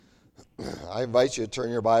I invite you to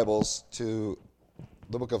turn your Bibles to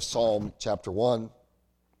the book of Psalm chapter 1.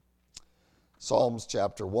 Psalms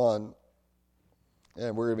chapter 1.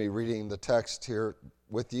 And we're going to be reading the text here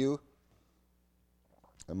with you.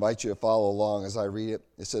 I invite you to follow along as I read it.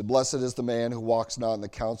 It said, "Blessed is the man who walks not in the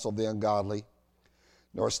counsel of the ungodly,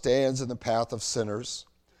 nor stands in the path of sinners,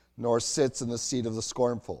 nor sits in the seat of the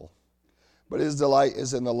scornful. But his delight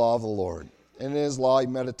is in the law of the Lord, and in his law he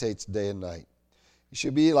meditates day and night. He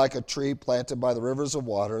should be like a tree planted by the rivers of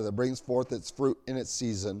water that brings forth its fruit in its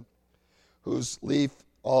season, whose leaf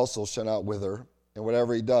also shall not wither, and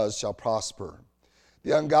whatever he does shall prosper.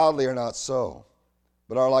 The ungodly are not so,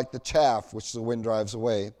 but are like the chaff which the wind drives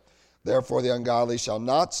away. Therefore the ungodly shall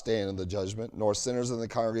not stand in the judgment, nor sinners in the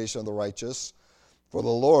congregation of the righteous. For the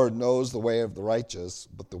Lord knows the way of the righteous,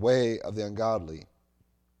 but the way of the ungodly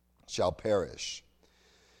shall perish."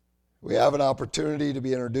 We have an opportunity to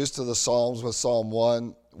be introduced to the Psalms with Psalm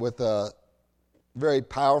 1 with a very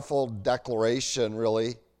powerful declaration,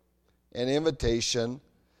 really, an invitation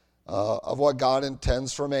of what God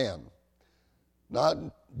intends for man. Not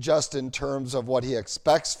just in terms of what he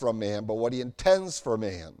expects from man, but what he intends for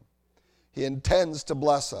man. He intends to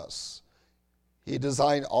bless us. He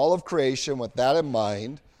designed all of creation with that in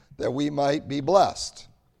mind, that we might be blessed.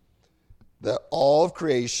 That all of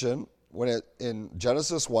creation, in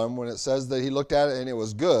Genesis 1, when it says that he looked at it and it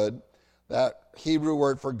was good, that Hebrew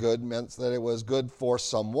word for good meant that it was good for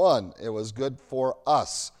someone. It was good for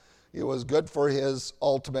us. It was good for his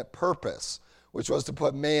ultimate purpose, which was to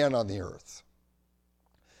put man on the earth.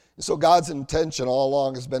 And so God's intention all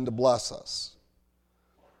along has been to bless us.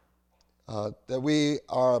 That we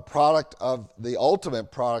are a product of the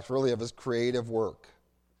ultimate product, really, of his creative work.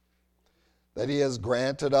 That he has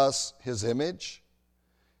granted us his image.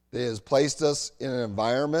 That he has placed us in an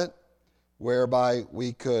environment whereby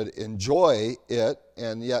we could enjoy it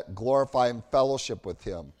and yet glorify and fellowship with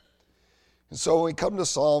him. And so when we come to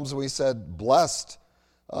Psalms and we said blessed,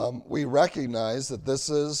 we recognize that this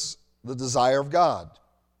is the desire of God.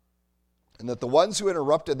 And that the ones who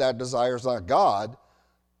interrupted that desire is not God,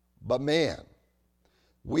 but man.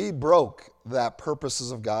 We broke that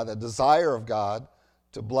purposes of God, that desire of God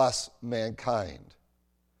to bless mankind.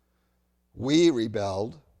 We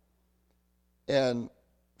rebelled and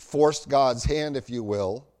forced God's hand, if you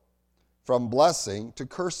will, from blessing to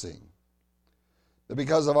cursing. That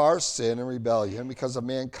because of our sin and rebellion, because of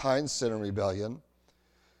mankind's sin and rebellion,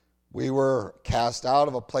 we were cast out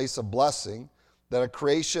of a place of blessing, that a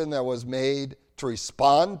creation that was made to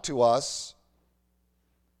respond to us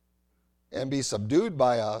and be subdued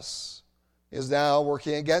by us is now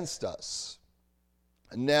working against us.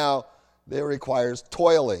 And now it requires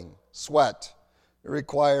toiling, sweat. It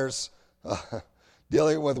requires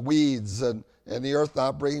dealing with weeds and the earth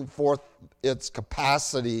not bringing forth its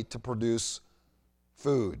capacity to produce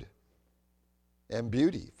food and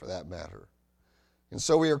beauty, for that matter. And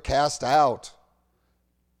so we are cast out,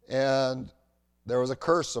 and there was a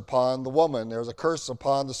curse upon the woman, there was a curse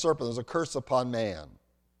upon the serpent, there was a curse upon man.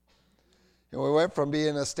 And we went from being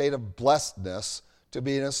in a state of blessedness to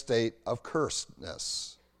being in a state of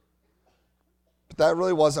cursedness. But that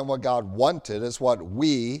really wasn't what God wanted, it's what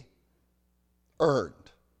we earned.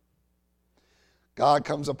 God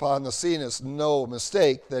comes upon the scene. It's no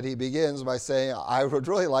mistake that he begins by saying, I would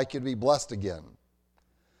really like you to be blessed again.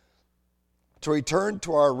 To return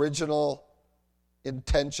to our original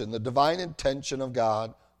intention, the divine intention of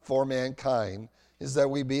God for mankind, is that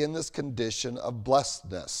we be in this condition of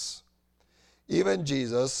blessedness. Even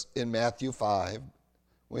Jesus in Matthew 5,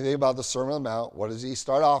 when we think about the Sermon on the Mount, what does he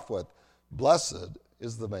start off with? Blessed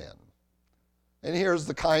is the man. And here's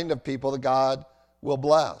the kind of people that God will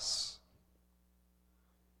bless.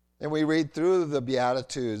 And we read through the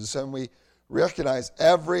Beatitudes and we recognize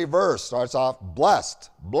every verse starts off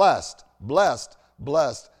blessed, blessed, blessed,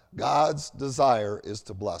 blessed. God's desire is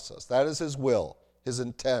to bless us. That is his will, his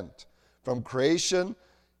intent, from creation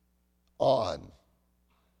on.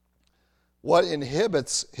 What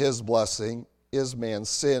inhibits his blessing is man's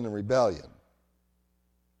sin and rebellion.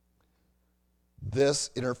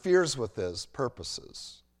 This interferes with his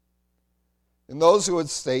purposes. And those who would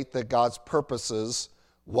state that God's purposes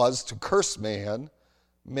was to curse man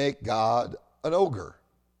make God an ogre.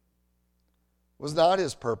 It was not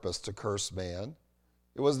his purpose to curse man.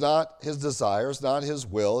 It was not his desires, not his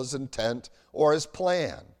will, his intent, or his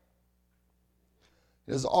plan.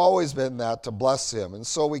 It has always been that to bless him. And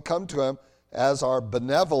so we come to him as our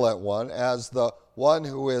benevolent one, as the one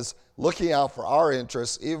who is looking out for our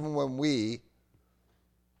interests even when we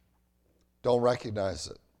don't recognize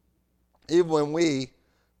it. Even when we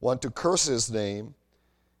want to curse his name,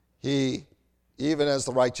 he even as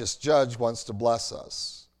the righteous judge wants to bless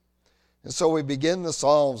us. And so we begin the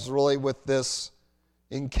Psalms really with this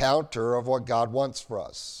encounter of what God wants for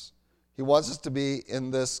us. He wants us to be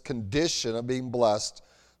in this condition of being blessed,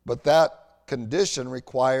 but that condition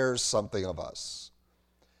requires something of us,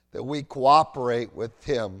 that we cooperate with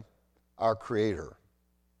Him, our Creator.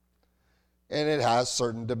 And it has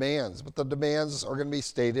certain demands, but the demands are going to be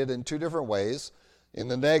stated in two different ways. In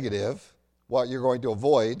the negative, what you're going to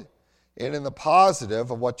avoid, and in the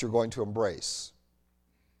positive of what you're going to embrace.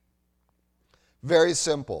 Very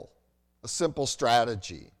simple, a simple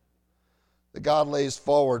strategy that God lays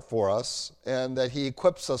forward for us and that He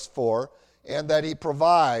equips us for and that He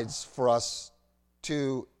provides for us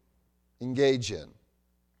to engage in.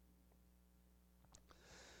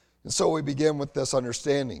 And so we begin with this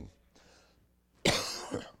understanding.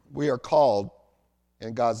 We are called,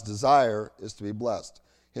 and God's desire is to be blessed.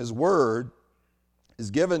 His word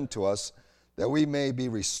is given to us that we may be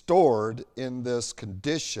restored in this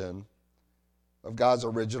condition of God's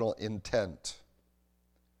original intent.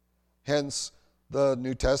 Hence, the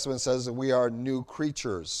New Testament says that we are new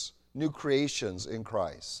creatures, new creations in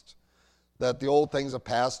Christ. That the old things have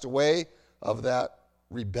passed away of that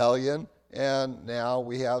rebellion, and now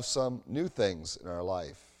we have some new things in our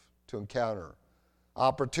life to encounter.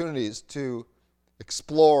 Opportunities to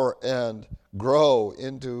explore and grow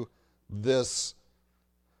into this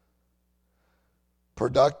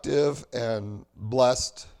productive and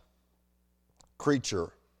blessed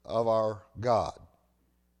creature of our God.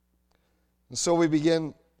 And so we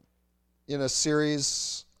begin in a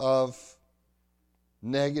series of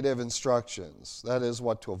negative instructions, that is,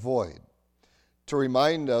 what to avoid, to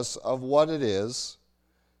remind us of what it is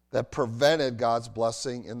that prevented God's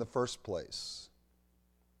blessing in the first place.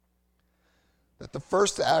 That the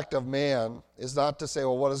first act of man is not to say,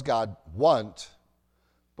 well, what does God want?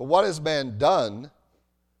 But what has man done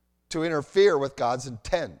to interfere with God's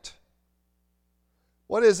intent?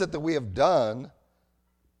 What is it that we have done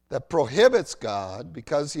that prohibits God,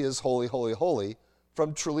 because He is holy, holy, holy,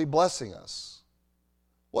 from truly blessing us?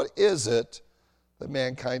 What is it that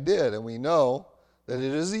mankind did? And we know that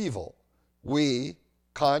it is evil. We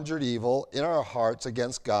conjured evil in our hearts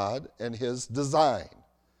against God and His design.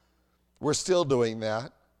 We're still doing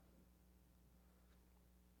that.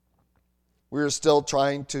 We're still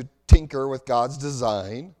trying to tinker with God's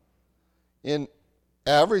design in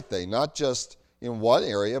everything, not just in one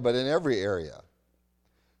area, but in every area.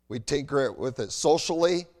 We tinker with it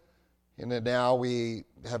socially, and then now we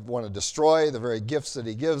want to destroy the very gifts that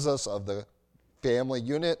He gives us of the family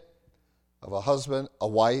unit, of a husband, a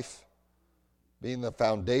wife, being the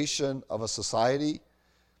foundation of a society.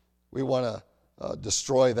 We want to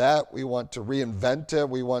destroy that. We want to reinvent it.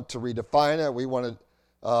 We want to redefine it. We want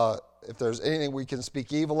to, if there's anything we can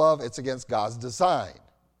speak evil of, it's against God's design.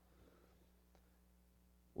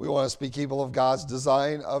 We want to speak evil of God's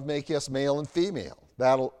design of making us male and female.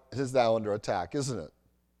 That is now under attack, isn't it?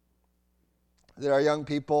 That our young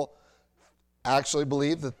people actually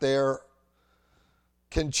believe that they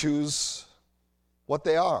can choose what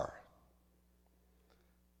they are.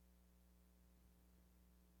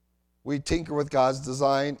 We tinker with God's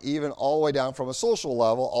design even all the way down from a social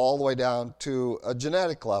level, all the way down to a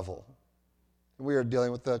genetic level. We are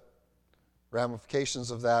dealing with the ramifications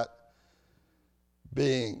of that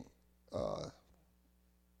being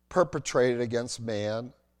perpetrated against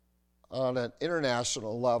man on an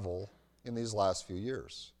international level in these last few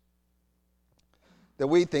years. That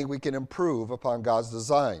we think we can improve upon God's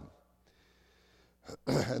design.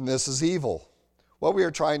 And this is evil. What we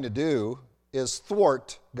are trying to do is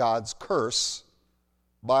thwart God's curse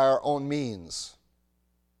by our own means,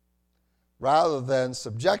 rather than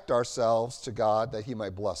subject ourselves to God that He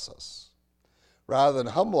might bless us. Rather than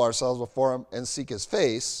humble ourselves before Him and seek His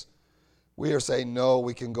face, we are saying, no,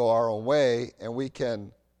 we can go our own way and we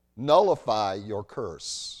can nullify your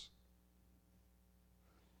curse.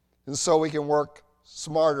 And so we can work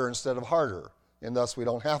smarter instead of harder, and thus we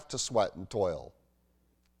don't have to sweat and toil,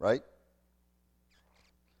 right?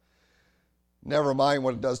 Never mind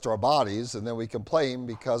what it does to our bodies, and then we complain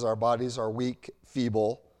because our bodies are weak,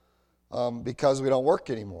 feeble, because we don't work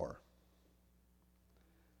anymore.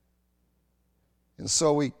 And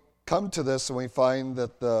so we come to this and we find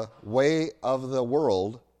that the way of the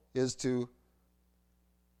world is to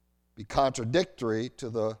be contradictory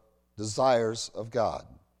to the desires of God,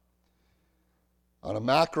 on a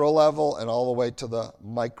macro level and all the way to the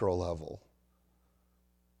micro level.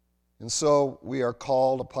 And so we are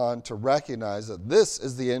called upon to recognize that this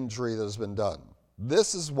is the injury that has been done.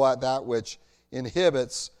 This is that which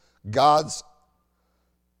inhibits God's,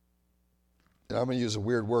 and I'm going to use a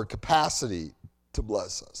weird word, capacity to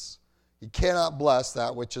bless us. He cannot bless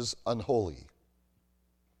that which is unholy.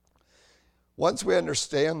 Once we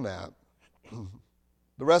understand that,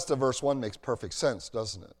 the rest of verse 1 makes perfect sense,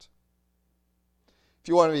 doesn't it? If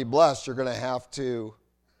you want to be blessed, you're going to have to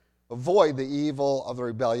avoid the evil of the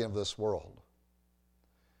rebellion of this world.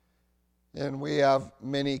 And we have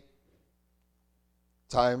many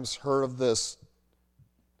times heard of this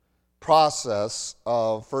process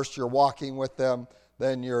of first you're walking with them,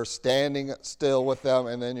 then you're standing still with them,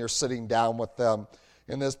 and then you're sitting down with them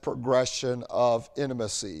in this progression of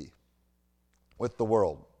intimacy with the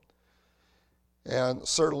world. And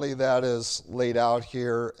certainly that is laid out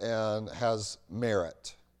here and has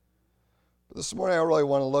merit. But this morning I really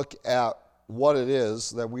want to look at what it is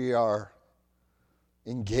that we are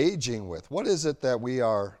engaging with. What is it that we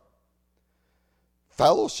are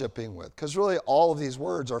fellowshipping with? Because really all of these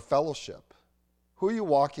words are fellowship. Who are you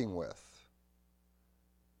walking with?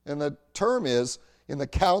 And the term is in the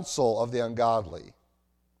counsel of the ungodly.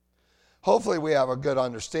 Hopefully we have a good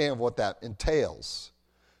understanding of what that entails.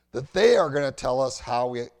 That they are going to tell us how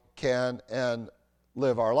we can and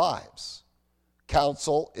live our lives.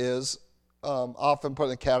 Counsel is often put in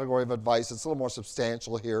the category of advice. It's a little more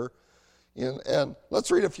substantial here. And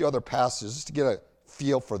let's read a few other passages just to get a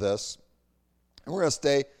feel for this. And we're going to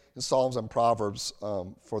stay in Psalms and Proverbs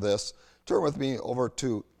for this. Turn with me over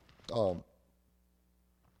to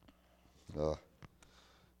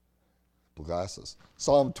glasses.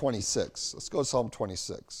 Psalm 26. Let's go to Psalm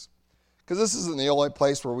 26. Because this isn't the only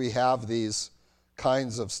place where we have these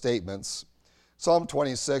kinds of statements. Psalm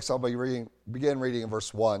 26, I'll begin reading in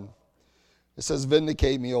verse 1. It says,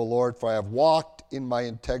 "Vindicate me, O Lord, for I have walked in my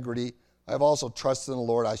integrity. I have also trusted in the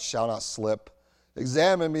Lord, I shall not slip.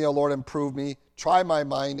 Examine me, O Lord, and prove me. Try my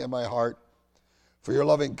mind and my heart. For your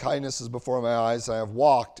loving kindness is before my eyes, and I have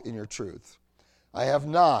walked in your truth. I have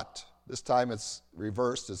not," this time it's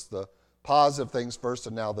reversed, it's the positive things first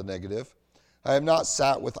and now the negative. "I have not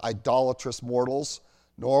sat with idolatrous mortals,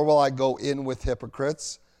 nor will I go in with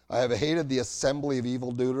hypocrites. I have hated the assembly of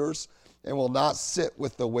evildoers, and will not sit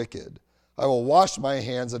with the wicked. I will wash my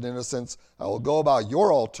hands in innocence. I will go about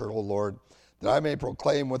your altar, O Lord, that I may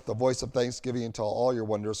proclaim with the voice of thanksgiving and tell all your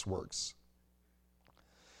wondrous works.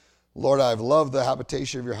 Lord, I have loved the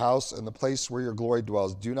habitation of your house and the place where your glory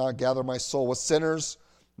dwells. Do not gather my soul with sinners,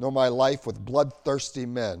 nor my life with bloodthirsty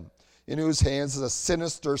men, in whose hands is a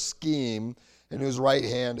sinister scheme, and whose right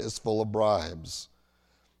hand is full of bribes.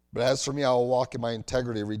 But as for me, I will walk in my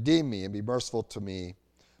integrity. Redeem me and be merciful to me.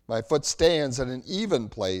 My foot stands at an even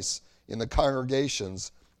place. In the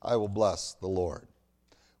congregations, I will bless the Lord."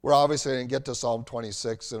 We're obviously going to get to Psalm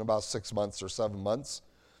 26 in about 6 months or 7 months.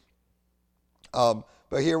 But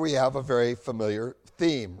here we have a very familiar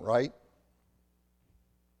theme, right?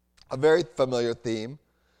 A very familiar theme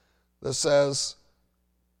that says,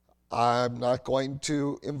 I'm not going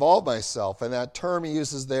to involve myself. And that term he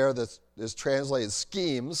uses there that is translated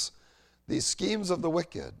schemes, these schemes of the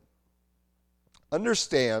wicked.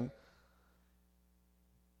 Understand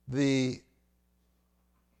the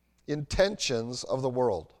intentions of the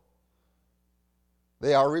world.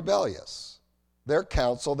 They are rebellious. Their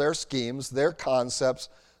counsel, their schemes, their concepts,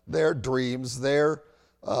 their dreams, their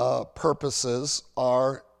purposes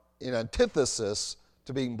are in antithesis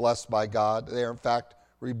to being blessed by God. They are, in fact,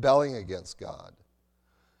 rebelling against God.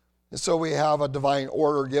 And so we have a divine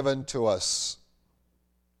order given to us.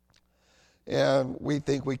 And we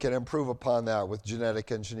think we can improve upon that with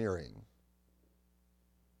genetic engineering.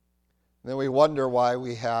 And then we wonder why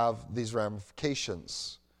we have these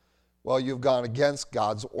ramifications. Well, you've gone against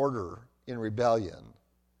God's order in rebellion.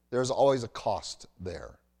 There's always a cost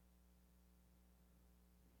there.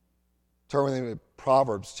 Turn with me to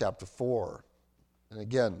Proverbs chapter 4. And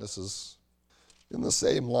again, this is in the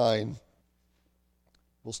same line.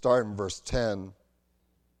 We'll start in verse 10.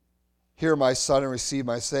 "Hear, my son, and receive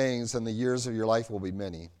my sayings, and the years of your life will be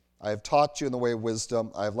many. I have taught you in the way of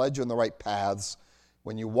wisdom. I have led you in the right paths.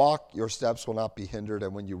 When you walk, your steps will not be hindered,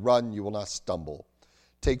 and when you run, you will not stumble.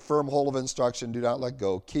 Take firm hold of instruction. Do not let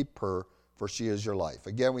go. Keep her, for she is your life."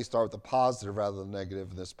 Again, we start with the positive rather than the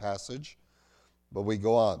negative in this passage. But we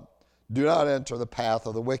go on. "Do not enter the path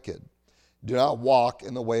of the wicked. Do not walk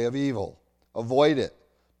in the way of evil. Avoid it.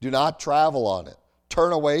 Do not travel on it.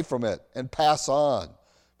 Turn away from it and pass on.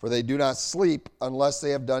 For they do not sleep unless they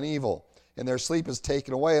have done evil, and their sleep is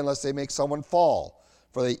taken away unless they make someone fall.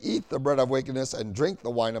 For they eat the bread of wickedness and drink the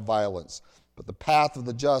wine of violence. But the path of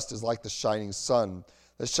the just is like the shining sun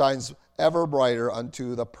that shines ever brighter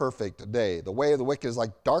unto the perfect day. The way of the wicked is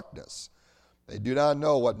like darkness. They do not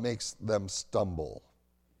know what makes them stumble."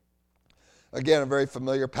 Again, a very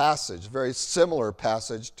familiar passage, very similar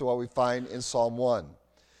passage to what we find in Psalm 1.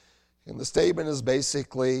 And the statement is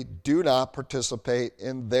basically, do not participate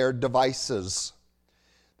in their devices,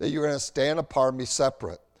 that you're going to stand apart and be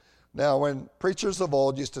separate. Now, when preachers of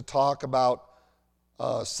old used to talk about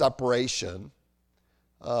separation,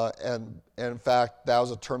 and in fact, that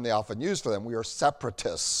was a term they often used for them. We are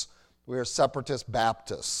separatists. We are separatist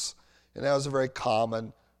Baptists. And that was a very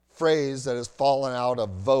common phrase that has fallen out of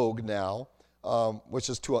vogue now, which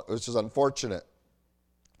is unfortunate.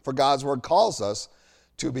 For God's word calls us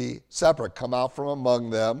to be separate. Come out from among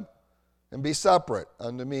them and be separate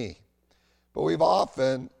unto me. But we've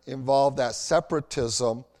often involved that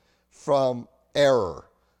separatism from error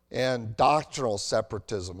and doctrinal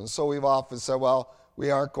separatism. And so we've often said, well,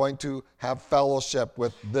 we aren't going to have fellowship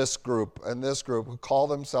with this group and this group who call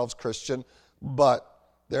themselves Christian, but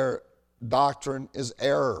their doctrine is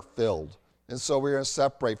error-filled. And so we're going to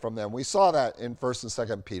separate from them. We saw that in 1st and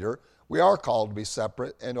 2nd Peter. We are called to be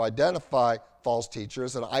separate and to identify false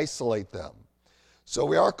teachers and isolate them. So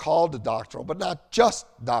we are called to doctrinal, but not just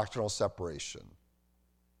doctrinal separation.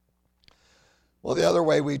 Well, the other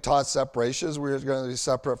way we taught separation is we're going to be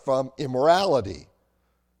separate from immorality,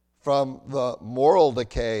 from the moral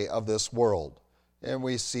decay of this world. And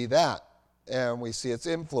we see that, and we see its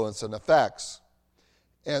influence and effects.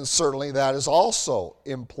 And certainly that is also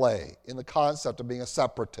in play in the concept of being a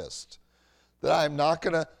separatist, that I'm not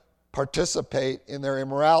going to participate in their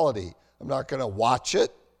immorality. I'm not going to watch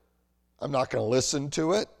it. I'm not going to listen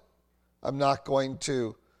to it. I'm not going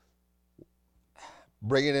to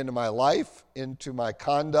bring it into my life, into my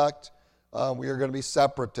conduct. We are going to be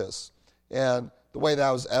separatists. And the way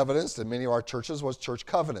that was evidenced in many of our churches was church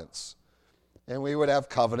covenants. And we would have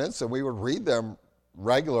covenants, and we would read them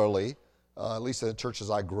regularly, at least in the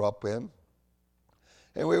churches I grew up in.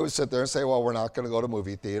 And we would sit there and say, well, we're not going to go to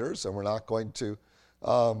movie theaters, and we're not going to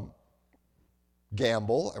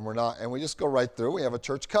gamble, and we just go right through. We have a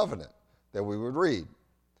church covenant that we would read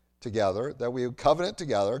together, that we would covenant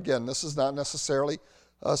together. Again, this is not necessarily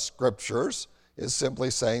scriptures. It's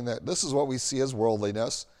simply saying that this is what we see as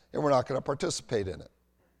worldliness, and we're not going to participate in it.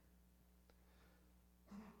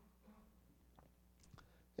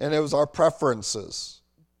 And it was our preferences,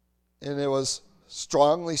 and it was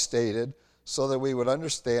strongly stated so that we would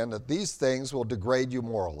understand that these things will degrade you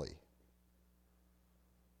morally.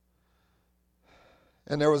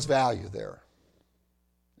 And there was value there.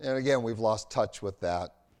 And again, we've lost touch with that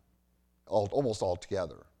almost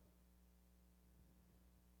altogether.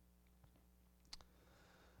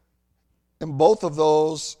 And both of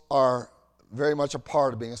those are very much a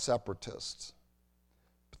part of being a separatist.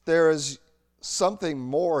 But there is something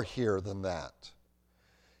more here than that.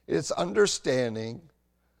 It's understanding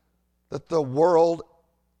that the world,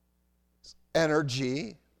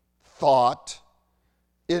 energy, thought,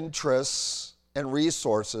 interests, and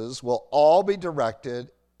resources will all be directed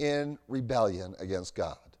in rebellion against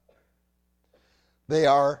God. They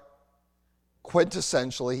are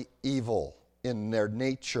quintessentially evil in their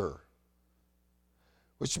nature,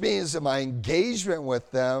 which means that my engagement with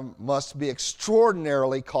them must be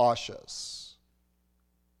extraordinarily cautious.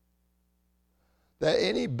 That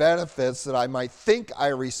any benefits that I might think I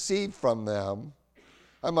receive from them,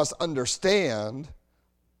 I must understand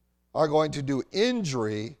are going to do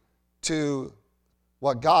injury to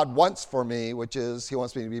what God wants for me, which is He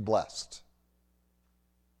wants me to be blessed.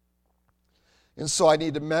 And so I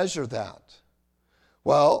need to measure that.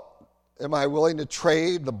 Well, am I willing to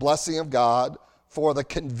trade the blessing of God for the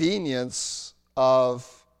convenience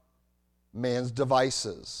of man's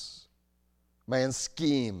devices, man's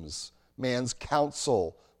schemes, man's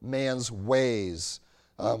counsel, man's ways?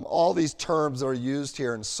 All these terms that are used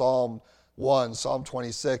here in Psalm 1, Psalm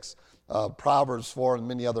 26, Proverbs 4, and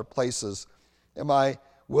many other places. Am I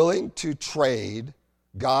willing to trade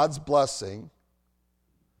God's blessing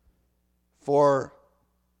for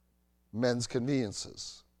men's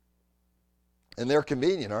conveniences? And they're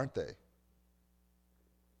convenient, aren't they?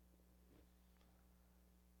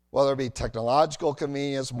 Whether it be technological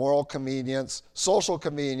convenience, moral convenience, social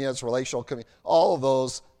convenience, relational convenience, all of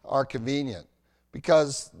those are convenient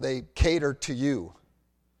because they cater to you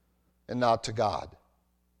and not to God.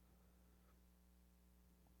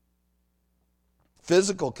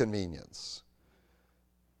 Physical convenience.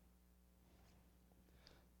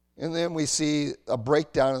 And then we see a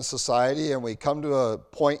breakdown in society, and we come to a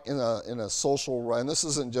point in a social, and this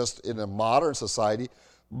isn't just in a modern society,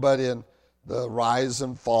 but in the rise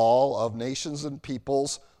and fall of nations and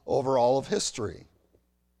peoples over all of history.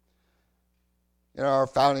 And our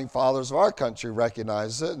founding fathers of our country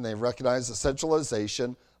recognize it, and they recognize the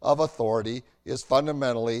centralization of authority is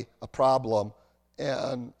fundamentally a problem,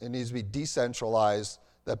 and it needs to be decentralized,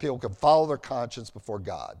 that people can follow their conscience before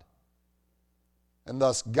God. And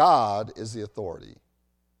thus, God is the authority.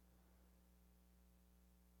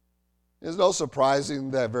 It's no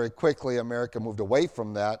surprising that very quickly America moved away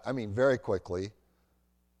from that. I mean, very quickly.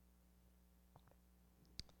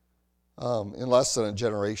 In less than a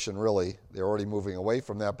generation, really. They're already moving away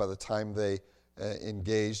from that by the time they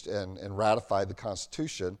engaged and ratified the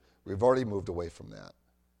Constitution. We've already moved away from that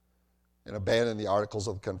and abandoned the Articles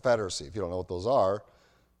of the Confederacy. If you don't know what those are,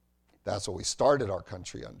 that's what we started our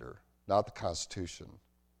country under, not the Constitution.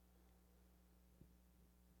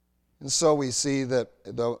 And so we see that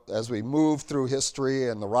as we move through history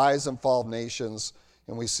and the rise and fall of nations,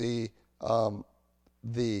 and we see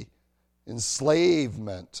the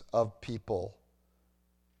enslavement of people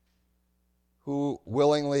who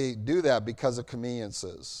willingly do that because of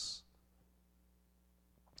conveniences.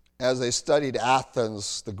 As they studied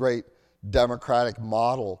Athens, the great democratic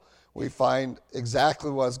model, we find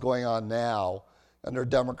exactly what's going on now under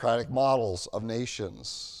democratic models of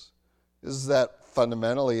nations, is that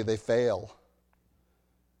fundamentally they fail.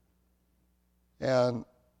 And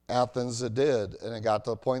Athens, it did, and it got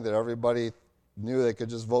to the point that everybody knew they could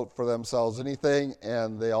just vote for themselves anything,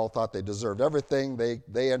 and they all thought they deserved everything.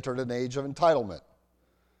 They entered an age of entitlement,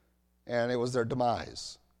 and it was their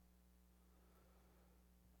demise.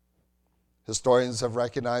 Historians have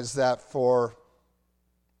recognized that for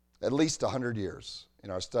at least 100 years in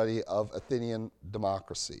our study of Athenian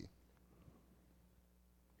democracy.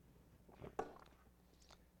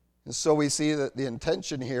 And so we see that the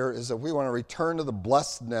intention here is that we want to return to the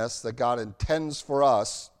blessedness that God intends for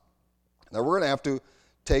us. Now, we're going to have to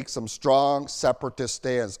take some strong separatist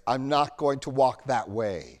stands. I'm not going to walk that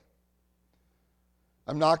way.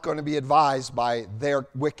 I'm not going to be advised by their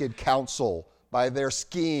wicked counsel, by their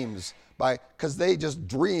schemes, because they just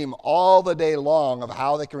dream all the day long of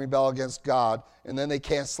how they can rebel against God, and then they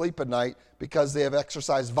can't sleep at night because they have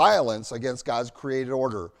exercised violence against God's created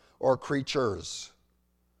order or creatures.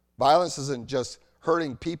 Violence isn't just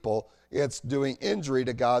hurting people, it's doing injury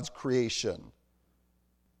to God's creation.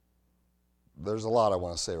 There's a lot I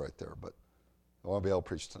want to say right there, but I want to be able to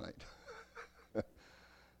preach tonight.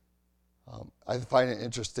 I find it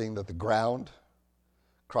interesting that the ground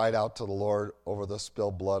cried out to the Lord over the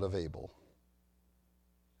spilled blood of Abel.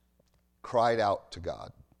 Cried out to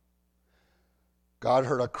God. God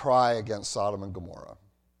heard a cry against Sodom and Gomorrah.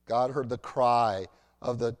 God heard the cry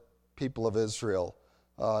of the people of Israel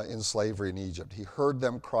in slavery in Egypt. He heard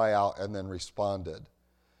them cry out and then responded.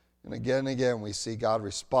 And again, we see God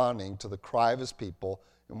responding to the cry of his people.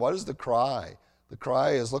 And what is the cry? The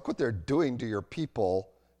cry is, look what they're doing to your people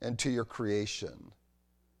and to your creation.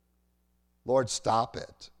 Lord, stop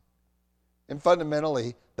it. And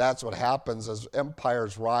fundamentally, that's what happens as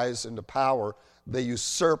empires rise into power. They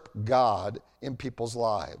usurp God in people's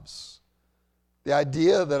lives. The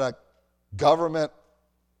idea that a government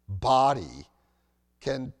body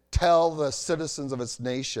can tell the citizens of its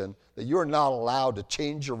nation that you are not allowed to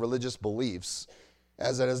change your religious beliefs,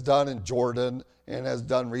 as it has done in Jordan and has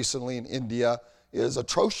done recently in India, is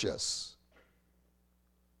atrocious.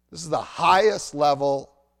 This is the highest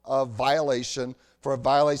level of violation, for it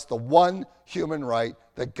violates the one human right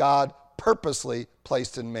that God purposely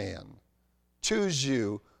placed in man. Choose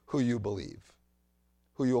you who you believe,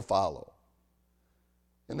 who you'll follow.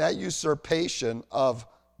 And that usurpation of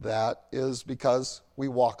that is because we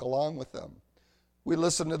walk along with them. We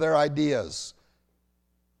listen to their ideas.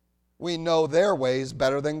 We know their ways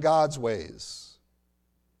better than God's ways.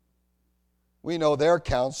 We know their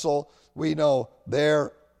counsel. We know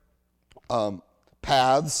their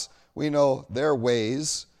paths. We know their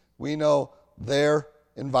ways. We know their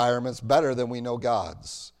environments better than we know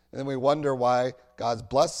God's. And then we wonder why God's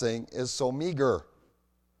blessing is so meager.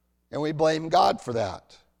 And we blame God for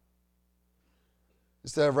that.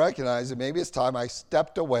 Instead of recognizing maybe it's time I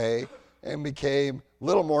stepped away and became a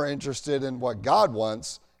little more interested in what God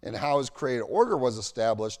wants and how his created order was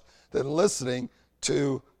established than listening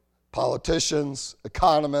to politicians,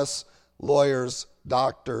 economists, lawyers,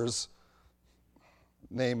 doctors,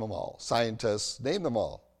 name them all, scientists, name them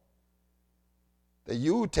all. That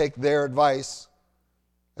you take their advice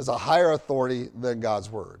as a higher authority than God's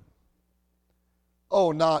word.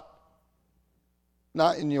 Oh, not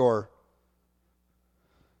in your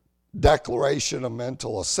declaration of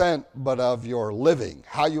mental assent, but of your living,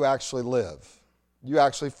 how you actually live. You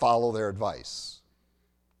actually follow their advice.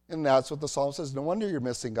 And that's what the psalm says. No wonder you're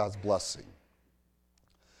missing God's blessing.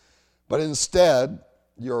 But instead,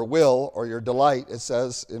 your will or your delight, it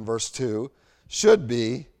says in verse 2, should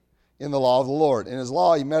be in the law of the Lord. In his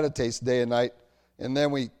law he meditates day and night. And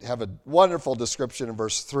then we have a wonderful description in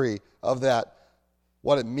verse 3 of that,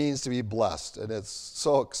 what it means to be blessed. And it's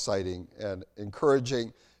so exciting and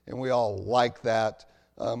encouraging, and we all like that,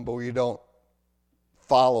 but we don't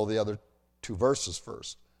follow the other two verses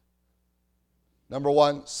first. Number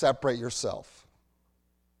one, separate yourself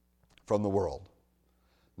from the world.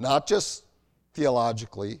 Not just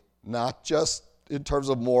theologically, not just in terms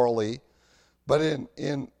of morally, but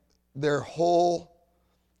in their whole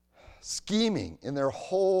scheming, in their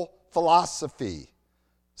whole philosophy.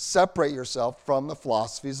 Separate yourself from the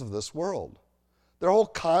philosophies of this world. Their whole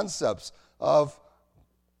concepts of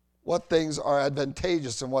what things are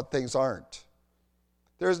advantageous and what things aren't.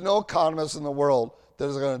 There's no economist in the world that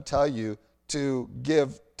is going to tell you to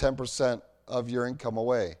give 10% of your income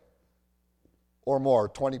away or more,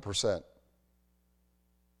 20%.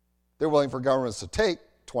 They're willing for governments to take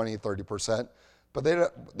 20, 30%, but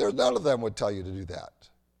none of them would tell you to do that.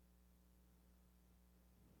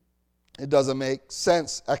 It doesn't make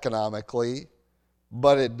sense economically,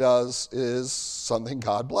 but it is something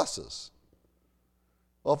God blesses.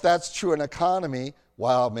 Well, if that's true in economy,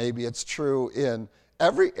 well, maybe it's true in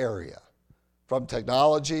every area, from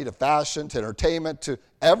technology to fashion to entertainment to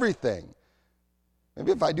everything.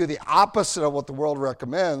 Maybe if I do the opposite of what the world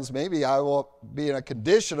recommends, maybe I will be in a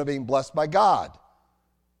condition of being blessed by God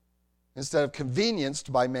instead of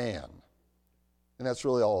convenienced by man. And that's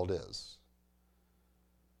really all it is.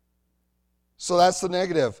 So that's the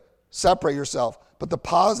negative. Separate yourself. But the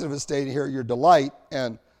positive is stated here, your delight.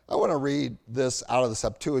 And I want to read this out of the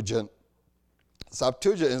Septuagint.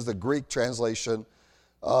 Septuagint is the Greek translation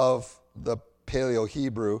of the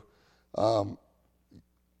Paleo-Hebrew. And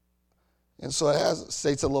so it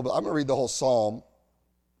states a little bit. I'm going to read the whole psalm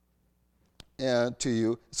to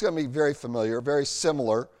you. It's going to be very familiar, very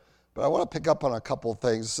similar, but I want to pick up on a couple of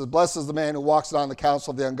things. It says, blessed is the man who walks not in the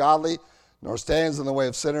counsel of the ungodly, nor stands in the way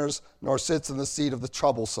of sinners, nor sits in the seat of the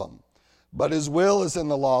troublesome. But his will is in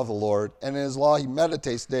the law of the Lord, and in his law he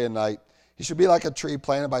meditates day and night. He should be like a tree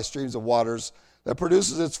planted by streams of waters that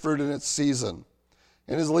produces its fruit in its season.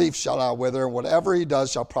 And his leaf shall not wither, and whatever he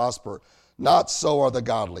does shall prosper. Not so are the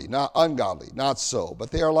godly, not ungodly, not so. But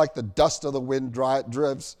they are like the dust of the wind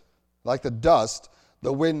drives, like the dust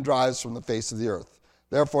the wind drives from the face of the earth.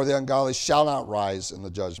 Therefore the ungodly shall not rise in the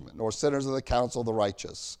judgment, nor sinners in the counsel of the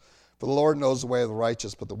righteous. For the Lord knows the way of the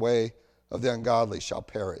righteous, but the way of the ungodly shall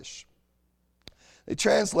perish. They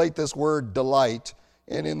translate this word delight,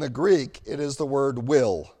 and in the Greek it is the word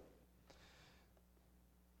will.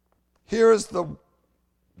 Here is the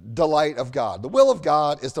delight of God. The will of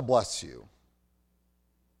God is to bless you.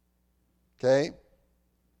 Okay?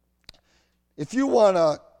 If you want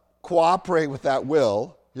to cooperate with that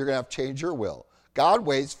will, you're going to have to change your will. God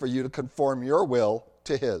waits for you to conform your will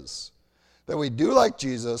to his. That we do like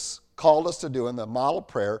Jesus called us to do in the model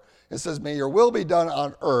prayer. It says, may your will be done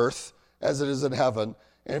on earth as it is in heaven.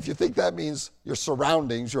 And if you think that means your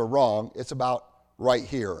surroundings, you're wrong. It's about right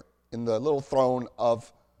here in the little throne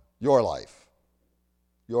of your life.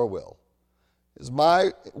 Your will. It's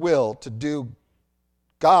my will to do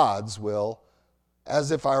God's will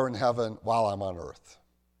as if I were in heaven while I'm on earth.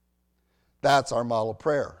 That's our model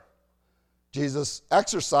prayer. Jesus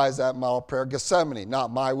exercised that model prayer, Gethsemane.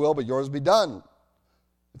 Not my will, but yours be done.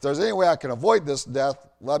 If there's any way I can avoid this death,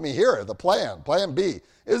 let me hear it. The plan B.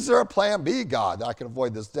 Is there a plan B, God, that I can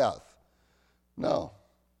avoid this death? No.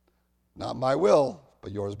 Not my will,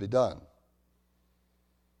 but yours be done.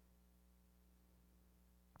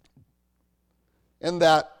 And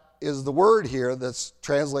that is the word here that's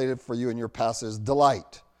translated for you in your passage,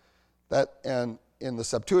 delight. That, and in the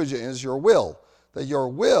Septuagint, is your will. That your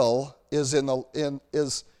will is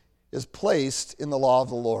is placed in the law of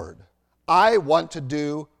the Lord. I want to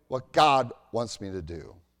do what God wants me to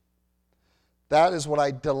do. That is what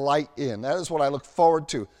I delight in. That is what I look forward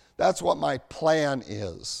to. That's what my plan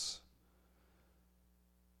is.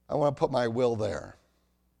 I want to put my will there.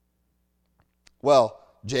 Well,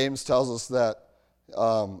 James tells us that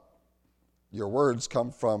your words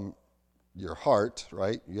come from your heart,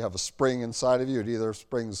 right? You have a spring inside of you. It either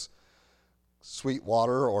springs sweet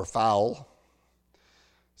water or foul.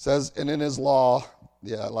 It says, and in his law,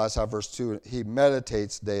 last half, verse 2, he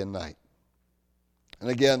meditates day and night. And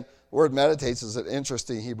again, the word meditates is an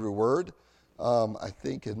interesting Hebrew word. I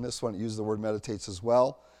think in this one it uses the word meditates as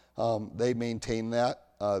well. They maintain that,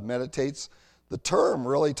 meditates. The term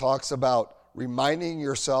really talks about reminding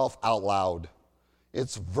yourself out loud.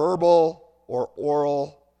 It's verbal or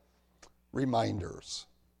oral reminders.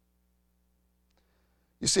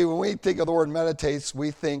 You see, when we think of the word meditates,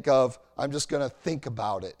 we think of, I'm just going to think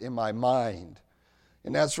about it in my mind.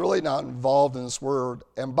 And that's really not involved in this word.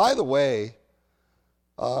 And by the way,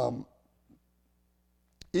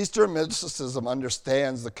 Eastern mysticism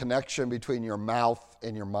understands the connection between your mouth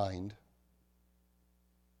and your mind.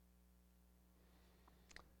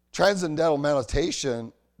 Transcendental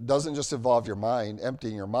meditation doesn't just involve your mind,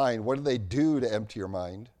 emptying your mind. What do they do to empty your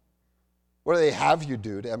mind? What do they have you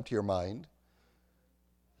do to empty your mind?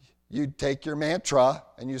 You take your mantra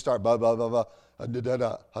and you start blah, blah, blah, blah.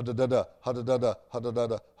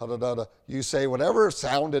 You say whatever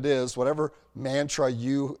sound it is, whatever mantra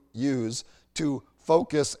you use to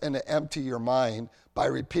focus and to empty your mind by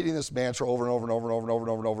repeating this mantra over and over and over and over and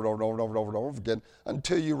over and over and over and over and over and over and over again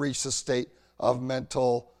until you reach the state of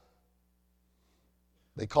mental,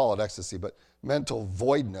 they call it ecstasy, but mental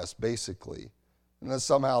voidness basically. And then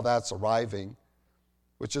somehow that's arriving,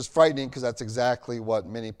 which is frightening because that's exactly what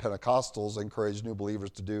many Pentecostals encourage new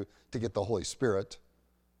believers to do to get the Holy Spirit.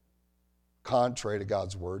 Contrary to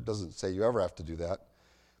God's word, doesn't say you ever have to do that.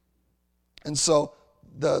 And so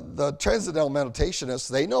the transcendental meditationists,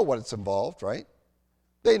 they know what it's involved, right?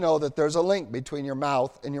 They know that there's a link between your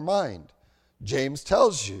mouth and your mind. James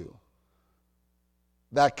tells you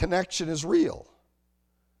that connection is real.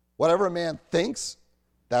 Whatever a man thinks,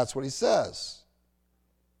 that's what he says.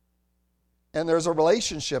 And there's a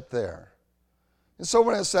relationship there. And so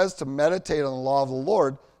when it says to meditate on the law of the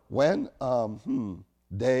Lord, when?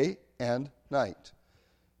 Day and night.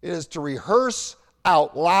 It is to rehearse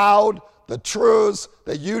out loud the truths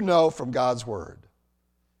that you know from God's word.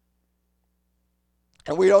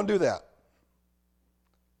 And we don't do that.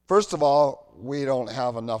 First of all, we don't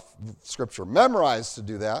have enough scripture memorized to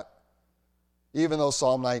do that. Even though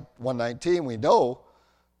Psalm 119, we know,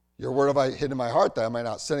 your word have I hidden in my heart that I might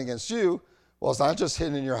not sin against you. Well, it's not just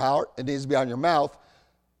hidden in your heart. It needs to be on your mouth.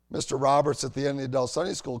 Mr. Roberts at the end of the adult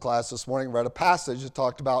Sunday school class this morning read a passage that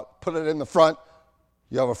talked about put it in the front.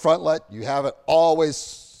 You have a frontlet. You have it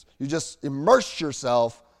always. You just immerse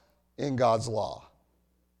yourself in God's law.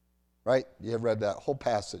 Right? You have read that whole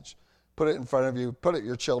passage. Put it in front of you. Put it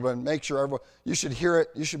your children. Make sure everyone, you should hear it.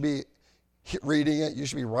 You should be reading it. You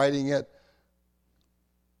should be writing it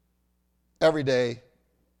every day,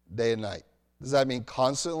 day and night. Does that mean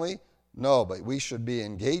constantly? No, but we should be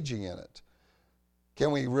engaging in it.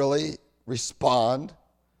 Can we really respond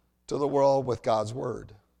to the world with God's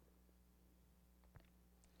word?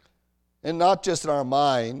 And not just in our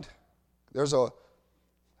mind. There is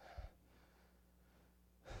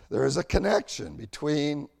a connection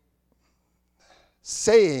between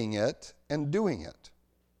saying it and doing it.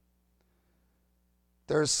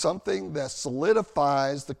 There's something that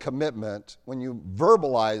solidifies the commitment when you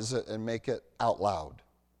verbalize it and make it out loud.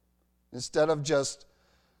 Instead of just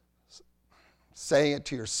saying it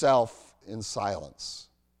to yourself in silence.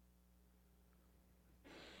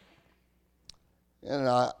 And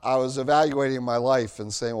I was evaluating my life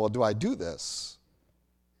and saying, well, do I do this?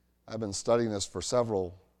 I've been studying this for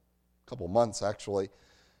couple months actually,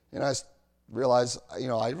 and I realized,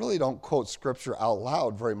 I really don't quote scripture out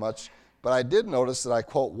loud very much, but I did notice that I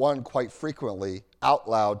quote one quite frequently out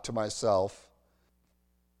loud to myself,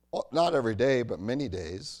 not every day, but many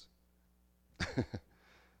days.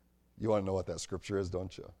 You want to know what that scripture is,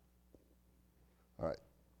 don't you? All right.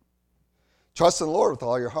 Trust in the Lord with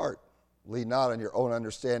all your heart. Lean not on your own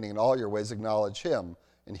understanding. In all your ways acknowledge him,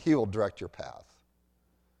 and he will direct your path.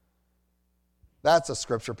 That's a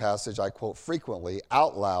scripture passage I quote frequently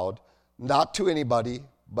out loud, not to anybody,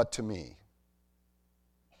 but to me.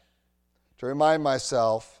 To remind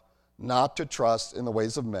myself not to trust in the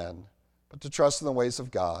ways of men, but to trust in the ways of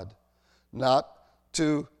God. Not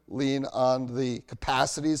to lean on the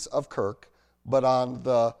capacities of Kirk, but on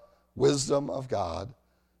the wisdom of God.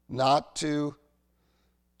 Not to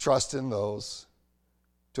trust in those.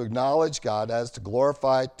 To acknowledge God as to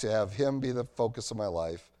glorify, to have him be the focus of my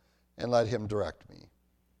life, and let him direct me.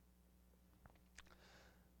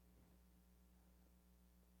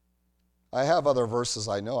 I have other verses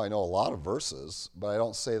I know a lot of verses, but I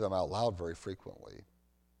don't say them out loud very frequently.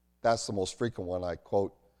 That's the most frequent one I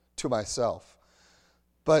quote to myself.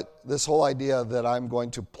 But this whole idea that I'm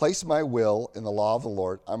going to place my will in the law of the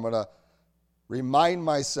Lord, I'm going to remind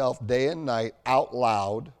myself day and night out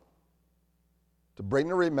loud to bring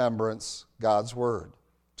to remembrance God's word,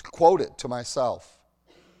 to quote it to myself.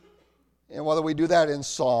 And whether we do that in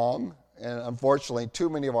song, and unfortunately too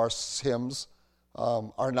many of our hymns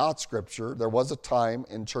are not scripture. There was a time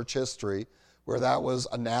in church history where that was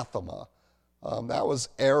anathema. That was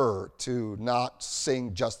error to not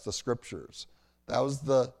sing just the scriptures. That was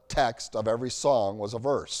the text of every song was a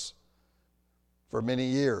verse for many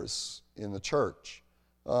years in the church.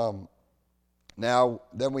 Now,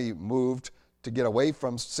 then we moved to get away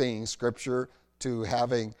from singing Scripture to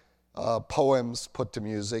having poems put to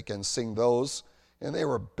music and sing those. And they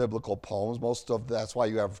were biblical poems. That's why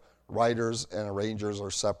you have writers and arrangers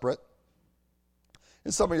are separate.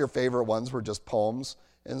 And some of your favorite ones were just poems.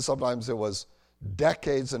 And sometimes it was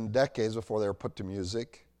decades and decades before they were put to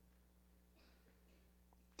music.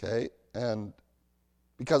 Okay? And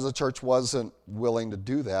because the church wasn't willing to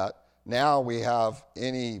do that, now we have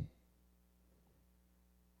anybody,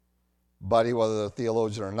 whether they're a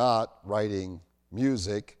theologian or not, writing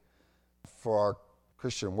music for our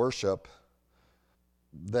Christian worship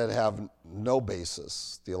that have no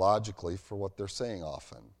basis theologically for what they're saying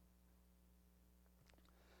often.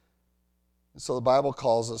 And so the Bible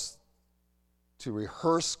calls us to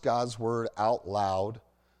rehearse God's word out loud,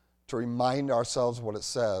 to remind ourselves what it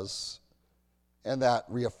says, and that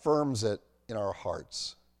reaffirms it in our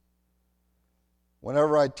hearts.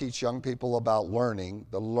 Whenever I teach young people about learning,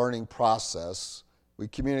 the learning process, we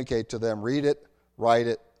communicate to them, read it, write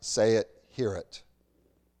it, say it, hear it.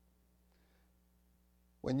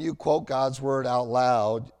 When you quote God's word out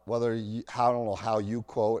loud, I don't know how you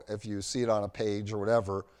quote, if you see it on a page or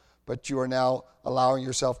whatever, but you are now allowing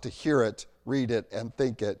yourself to hear it, read it, and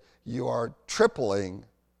think it. You are tripling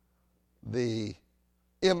the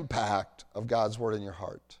impact of God's word in your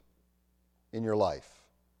heart, in your life,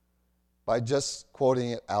 by just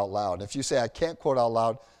quoting it out loud. If you say, I can't quote out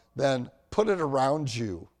loud, then put it around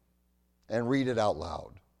you and read it out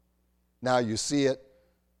loud. Now you see it,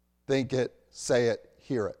 think it, say it,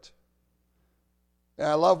 hear it. And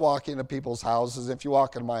I love walking to people's houses. If you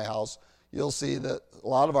walk in my house, you'll see that a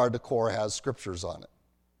lot of our decor has scriptures on it.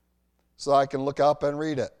 So I can look up and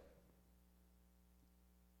read it.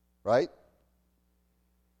 Right?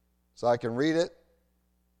 So I can read it.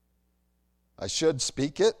 I should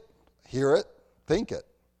speak it, hear it, think it.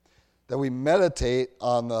 That we meditate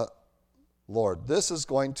on the Lord. This is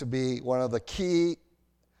going to be one of the key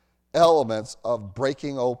elements of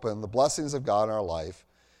breaking open the blessings of God in our life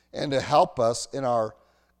and to help us in our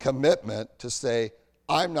commitment to say,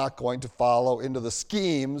 I'm not going to follow into the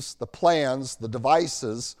schemes, the plans, the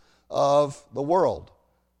devices of the world.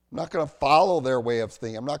 I'm not going to follow their way of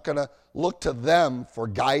thinking. I'm not going to look to them for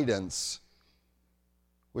guidance,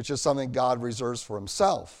 which is something God reserves for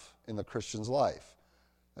himself in the Christian's life.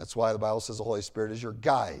 That's why the Bible says the Holy Spirit is your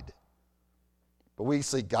guide. But we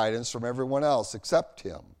seek guidance from everyone else except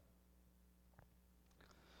him.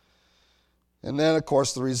 And then, of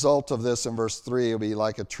course, the result of this in verse 3 will be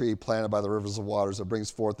like a tree planted by the rivers of waters that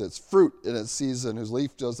brings forth its fruit in its season, whose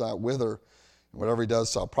leaf does not wither, and whatever he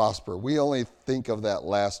does shall prosper. We only think of that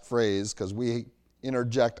last phrase because we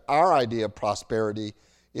interject our idea of prosperity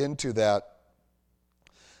into that.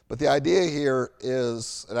 But the idea here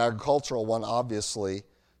is an agricultural one, obviously,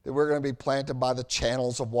 that we're going to be planted by the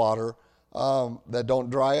channels of water that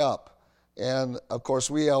don't dry up. And, of course,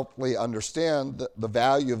 we hopefully understand the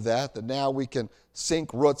value of that now we can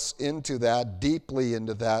sink roots into that, deeply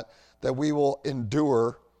into that we will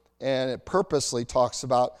endure. And it purposely talks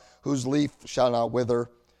about whose leaf shall not wither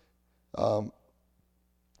and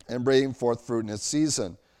bring forth fruit in its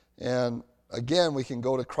season. And, again, we can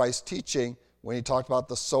go to Christ's teaching when he talked about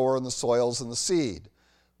the sower and the soils and the seed.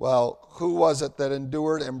 Well, who was it that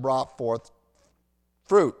endured and brought forth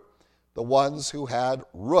fruit? The ones who had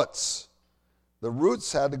roots. The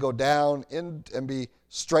roots had to go down in and be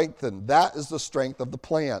strengthened. That is the strength of the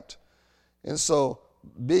plant. And so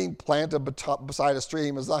being planted beside a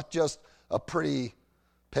stream is not just a pretty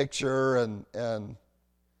picture and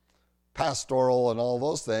pastoral and all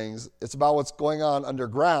those things. It's about what's going on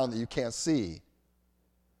underground that you can't see.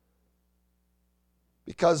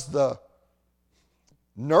 Because the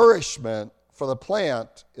nourishment for the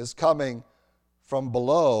plant is coming from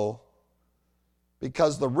below,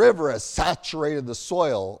 because the river has saturated the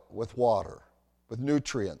soil with water, with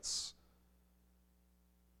nutrients.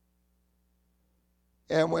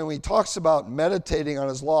 And when he talks about meditating on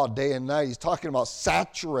his law day and night, he's talking about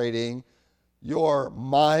saturating your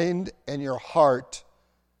mind and your heart,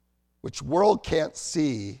 which world can't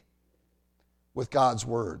see, with God's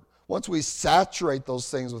word. Once we saturate those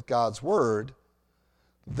things with God's word,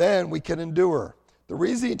 then we can endure. The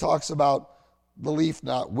reason he talks about the leaf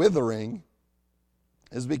not withering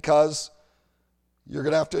is because you're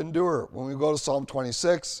going to have to endure. When we go to Psalm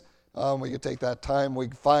 26, we can take that time, we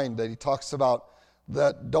can find that he talks about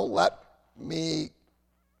that don't let me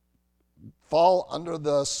fall under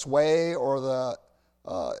the sway or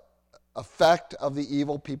the effect of the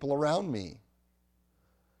evil people around me.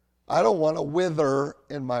 I don't want to wither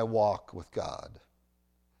in my walk with God.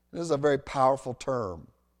 This is a very powerful term.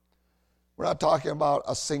 We're not talking about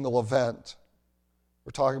a single event.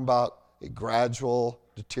 We're talking about a gradual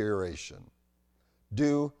deterioration.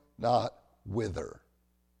 Do not wither.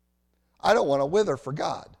 I don't want to wither for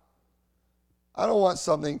God. I don't want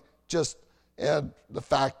something just, and the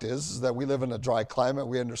fact is that we live in a dry climate.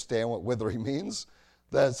 We understand what withering means,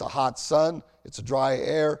 that it's a hot sun, it's a dry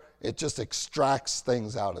air, it just extracts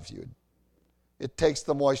things out of you. It takes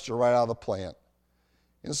the moisture right out of the plant.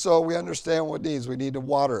 And so we understand what it needs. We need to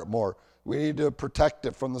water it more. We need to protect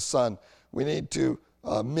it from the sun. We need to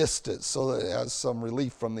mist it so that it has some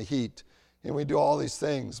relief from the heat. And we do all these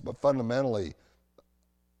things, but fundamentally,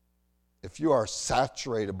 if you are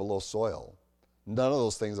saturated below soil, none of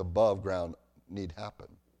those things above ground need happen.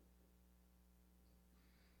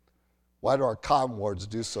 Why do our cottonwoods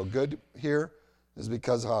do so good here? Is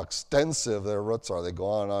because how extensive their roots are. They go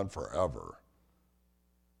on and on forever.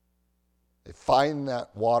 They find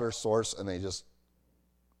that water source and they just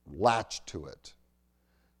latch to it.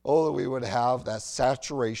 Oh, that we would have that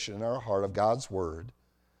saturation in our heart of God's word,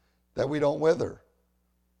 that we don't wither.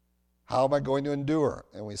 How am I going to endure?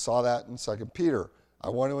 And we saw that in 2 Peter. I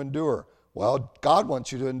want to endure. Well, God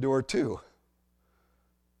wants you to endure too.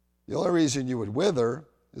 The only reason you would wither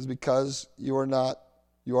is because you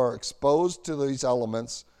are exposed to these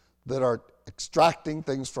elements that are extracting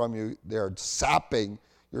things from you. They are sapping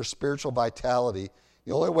your spiritual vitality.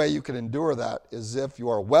 The only way you can endure that is if you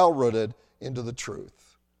are well rooted into the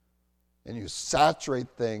truth and you saturate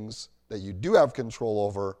things that you do have control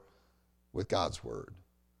over with God's word.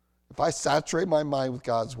 If I saturate my mind with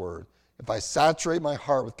God's word, if I saturate my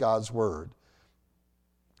heart with God's word,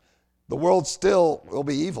 the world still will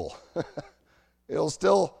be evil. It'll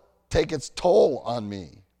still take its toll on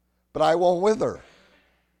me, but I won't wither.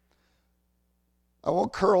 I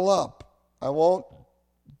won't curl up. I won't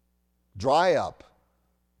dry up.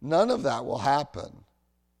 None of that will happen.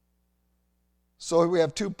 So we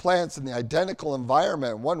have two plants in the identical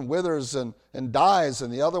environment. One withers and dies,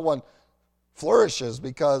 and the other one flourishes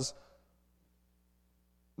because,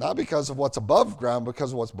 not because of what's above ground,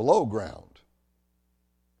 because of what's below ground.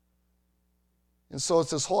 And so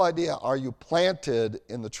it's this whole idea, are you planted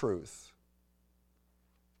in the truth?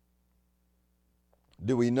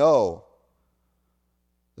 Do we know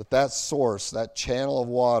that source, that channel of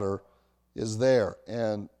water is there?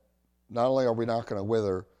 And not only are we not going to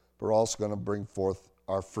wither, but we're also going to bring forth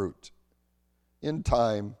our fruit. In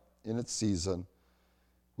time, in its season,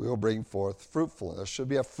 we will bring forth fruitfulness. There should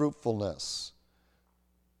be a fruitfulness.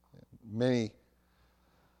 Many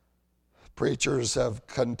preachers have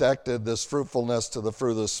connected this fruitfulness to the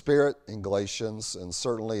fruit of the Spirit in Galatians, and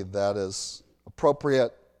certainly that is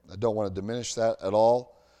appropriate. I don't want to diminish that at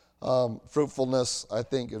all. Fruitfulness, I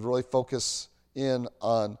think, is really focused in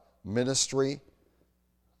on ministry,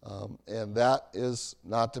 and that is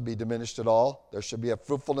not to be diminished at all. There should be a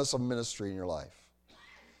fruitfulness of ministry in your life.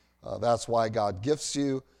 That's why God gifts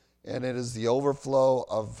you, and it is the overflow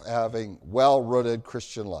of having well-rooted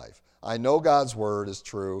Christian life. I know God's word is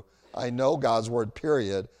true. I know God's word,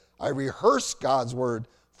 period. I rehearse God's word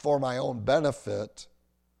for my own benefit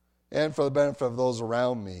and for the benefit of those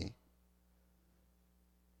around me.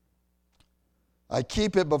 I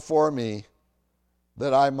keep it before me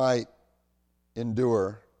that I might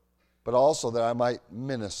endure, but also that I might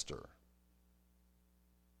minister.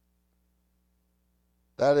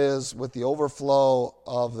 That is, with the overflow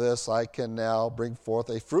of this, I can now bring forth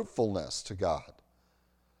a fruitfulness to God.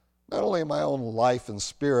 Not only in my own life and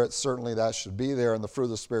spirit, certainly that should be there, and the fruit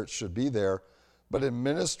of the Spirit should be there, but in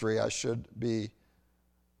ministry I should be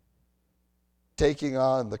taking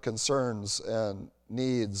on the concerns and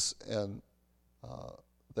needs and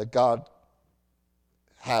that God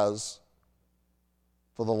has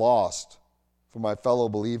for the lost, for my fellow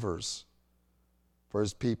believers, for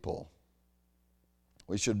his people.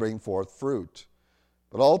 We should bring forth fruit.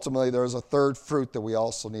 But ultimately, there is a third fruit that we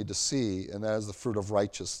also need to see, and that is the fruit of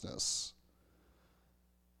righteousness.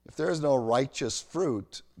 If there is no righteous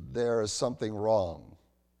fruit, there is something wrong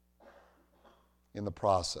in the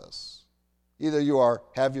process. Either you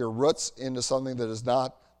have your roots into something that is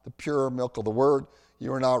not the pure milk of the word,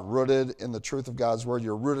 you are not rooted in the truth of God's word,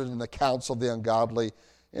 you're rooted in the counsel of the ungodly,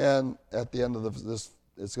 and at the end of this,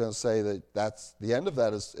 it's going to say that that's the end of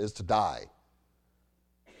that is to die.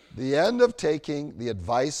 The end of taking the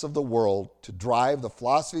advice of the world to drive the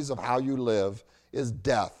philosophies of how you live is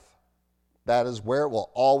death. That is where it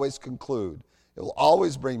will always conclude. It will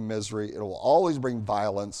always bring misery. It will always bring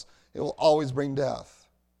violence. It will always bring death.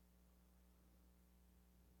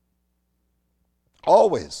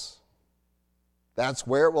 Always. That's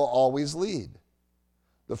where it will always lead.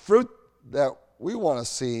 The fruit that we want to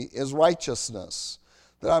see is righteousness.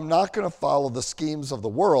 That I'm not going to follow the schemes of the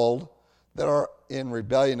world that are in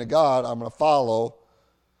rebellion to God, I'm going to follow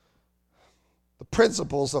the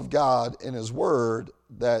principles of God in His Word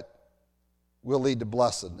that will lead to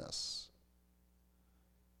blessedness.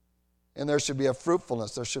 And there should be a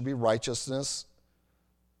fruitfulness. There should be righteousness,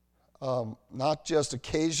 not just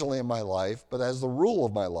occasionally in my life, but as the rule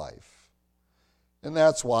of my life. And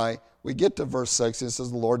that's why we get to verse 6, and it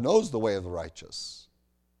says, the Lord knows the way of the righteous.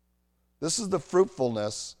 This is the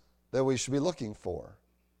fruitfulness that we should be looking for.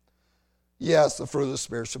 Yes, the fruit of the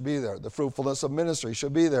Spirit should be there. The fruitfulness of ministry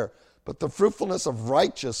should be there. But the fruitfulness of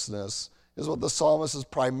righteousness is what the psalmist is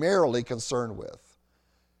primarily concerned with.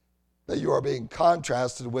 That you are being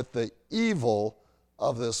contrasted with the evil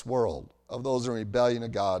of this world, of those in rebellion to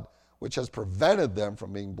God, which has prevented them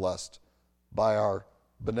from being blessed by our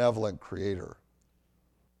benevolent Creator.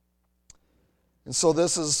 And so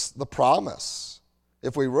this is the promise.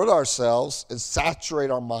 If we root ourselves and saturate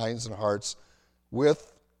our minds and hearts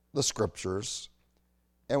with the Scriptures,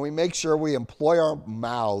 and we make sure we employ our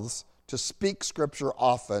mouths to speak Scripture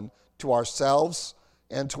often to ourselves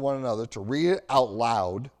and to one another, to read it out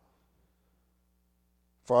loud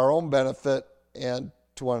for our own benefit and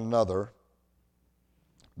to one another,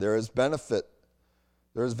 there is benefit,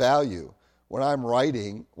 there is value. When I'm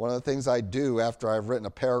writing, one of the things I do after I've written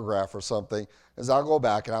a paragraph or something is I'll go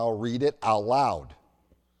back and I'll read it out loud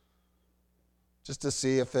just to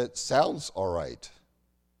see if it sounds all right.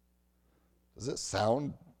 Does it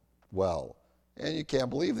sound well? And you can't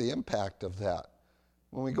believe the impact of that.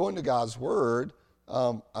 When we go into God's Word,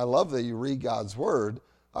 I love that you read God's Word.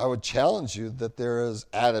 I would challenge you that there is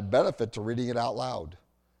added benefit to reading it out loud.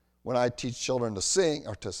 When I teach children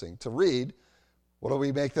to read, what do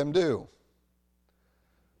we make them do?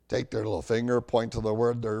 Take their little finger, point to the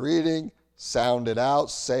word they're reading, sound it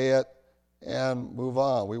out, say it, and move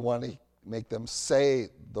on. We want to make them say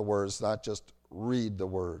the words, not just read the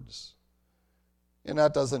words. And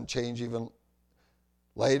that doesn't change even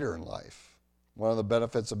later in life. One of the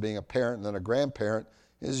benefits of being a parent and then a grandparent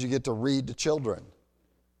is you get to read to children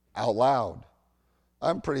out loud.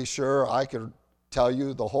 I'm pretty sure I could tell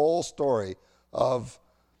you the whole story of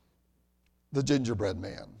the gingerbread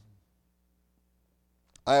man.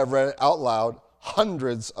 I have read it out loud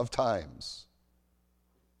hundreds of times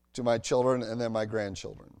to my children and then my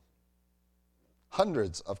grandchildren.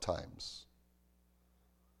 Hundreds of times.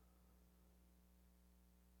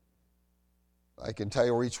 I can tell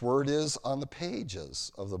you where each word is on the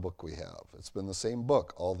pages of the book we have. It's been the same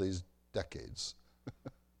book all these decades.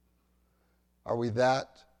 Are we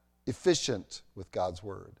that efficient with God's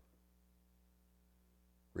Word?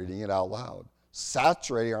 Reading it out loud.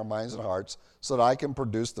 Saturating our minds and hearts so that I can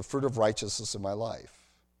produce the fruit of righteousness in my life.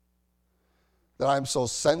 That I'm so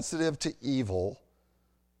sensitive to evil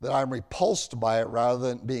that I'm repulsed by it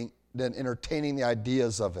rather than entertaining the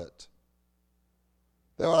ideas of it.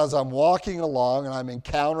 That as I'm walking along and I'm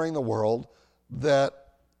encountering the world, that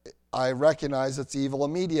I recognize it's evil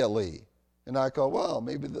immediately. And I go, well,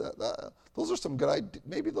 maybe those are some good ideas.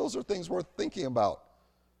 Maybe those are things worth thinking about.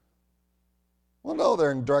 Well, no,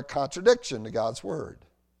 they're in direct contradiction to God's Word.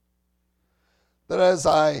 That as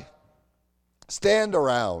I stand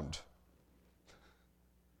around,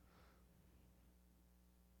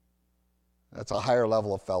 that's a higher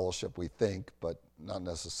level of fellowship, we think, but not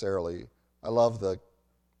necessarily. I love the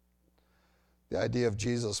idea of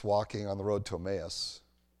Jesus walking on the road to Emmaus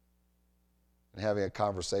and having a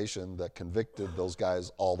conversation that convicted those guys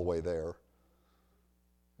all the way there.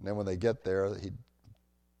 And then when they get there, he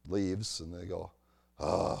leaves and they go,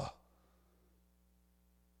 ah.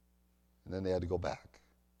 And then they had to go back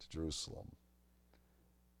to Jerusalem.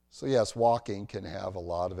 So yes, walking can have a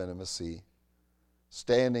lot of intimacy.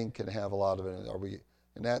 Standing can have a lot of intimacy.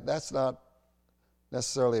 And that's not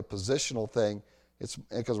necessarily a positional thing. It's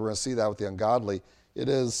because we're going to see that with the ungodly. It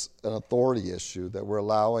is an authority issue that we're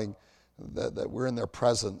allowing, that we're in their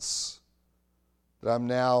presence, that I'm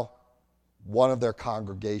now one of their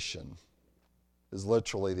congregation is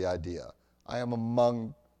literally the idea.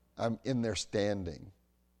 I'm in their standing.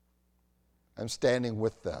 I'm standing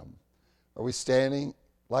with them. Are we standing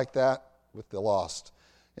like that with the lost?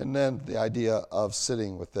 And then the idea of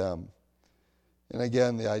sitting with them. And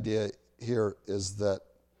again, the idea here is that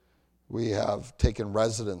we have taken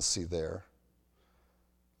residency there.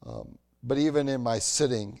 But even in my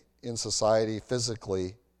sitting in society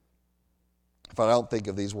physically, if I don't think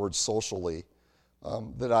of these words socially,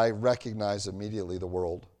 that I recognize immediately the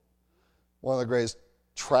world. One of the greatest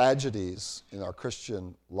tragedies in our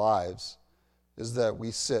Christian lives is that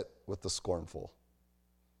we sit with the scornful.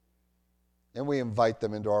 And we invite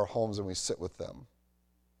them into our homes and we sit with them.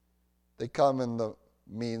 They come in the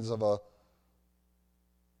means of a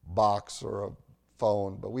box or a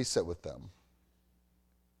phone, but we sit with them.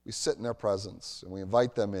 We sit in their presence and we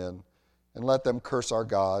invite them in and let them curse our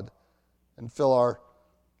God and fill our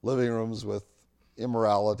living rooms with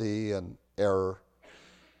immorality and error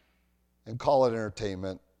and call it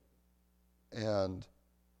entertainment and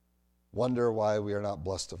wonder why we are not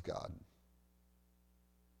blessed of God.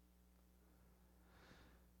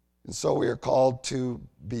 And so we are called to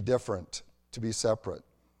be different, to be separate.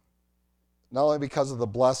 Not only because of the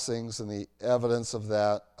blessings and the evidence of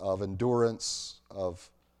that, of endurance, of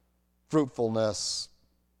fruitfulness,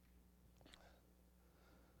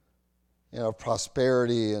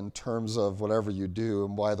 prosperity in terms of whatever you do.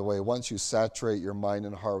 And by the way, once you saturate your mind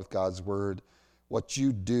and heart with God's word, what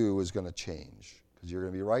you do is going to change because you're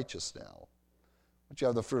going to be righteous now. Once you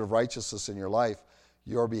have the fruit of righteousness in your life,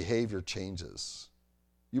 your behavior changes.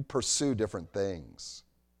 You pursue different things.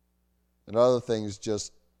 And other things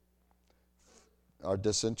just are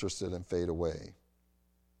disinterested and fade away.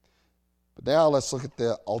 But now let's look at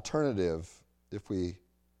the alternative. If we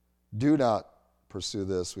do not pursue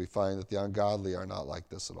this, we find that the ungodly are not like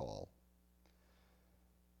this at all.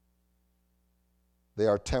 They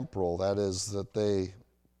are temporal, that is, that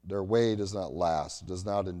their way does not last, does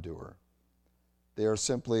not endure. They are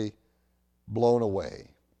simply blown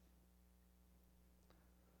away.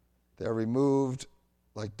 They are removed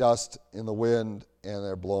like dust in the wind, and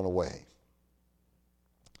they're blown away.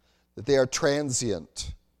 That they are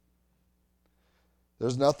transient.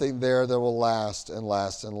 There's nothing there that will last and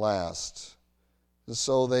last and last. And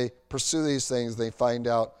so they pursue these things. They find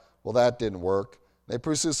out, well, that didn't work. They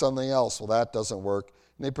pursue something else. Well, that doesn't work.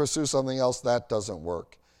 And they pursue something else. That doesn't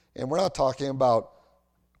work. And we're not talking about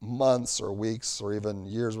months or weeks or even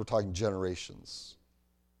years. We're talking generations.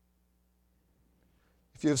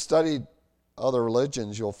 If you've studied other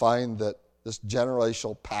religions, you'll find that this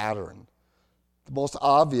generational pattern, the most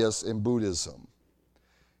obvious in Buddhism.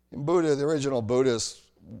 In Buddha, the original Buddhist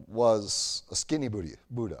was a skinny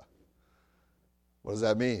Buddha. What does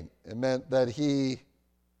that mean? It meant that he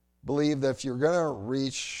believed that if you're going to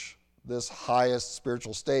reach this highest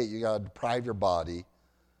spiritual state, you got to deprive your body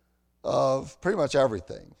of pretty much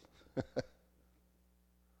everything.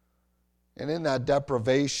 And in that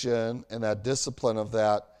deprivation and that discipline of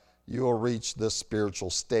that, you will reach this spiritual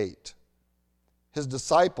state. His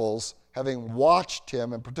disciples, having watched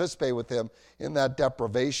him and participated with him in that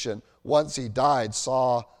deprivation, once he died,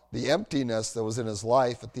 saw the emptiness that was in his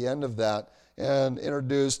life at the end of that and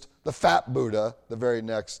introduced the fat Buddha the very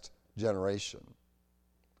next generation.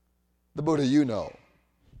 The Buddha you know,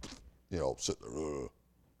 sitting there,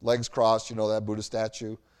 legs crossed, that Buddha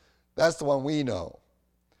statue. That's the one we know.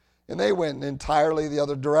 And they went entirely the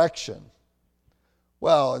other direction.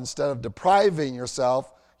 Well, instead of depriving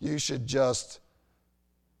yourself, you should just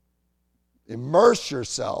immerse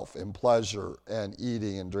yourself in pleasure and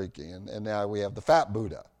eating and drinking. And now we have the fat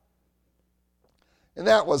Buddha. And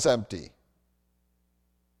that was empty.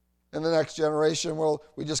 And the next generation,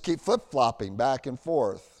 we just keep flip-flopping back and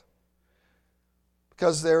forth.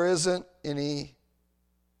 Because there isn't any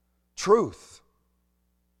truth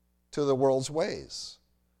to the world's ways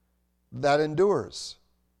that endures.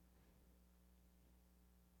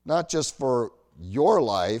 Not just for your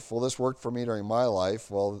life. Well, this worked for me during my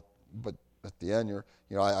life. Well, but at the end,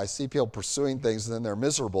 I see people pursuing things and then they're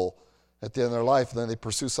miserable at the end of their life and then they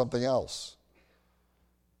pursue something else.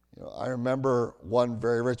 I remember one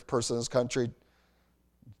very rich person in this country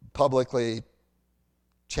publicly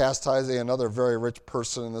chastising another very rich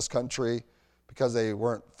person in this country because they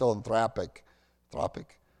weren't philanthropic.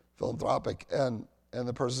 And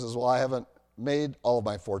the person says, well, I haven't made all of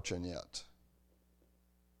my fortune yet.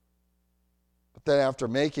 But then after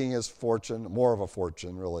making his fortune, more of a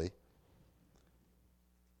fortune really,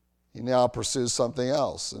 he now pursues something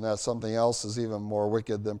else. And that something else is even more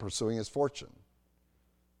wicked than pursuing his fortune.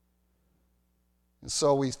 And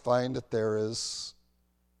so we find that there is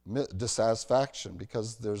dissatisfaction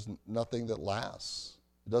because there's nothing that lasts.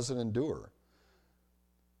 It doesn't endure.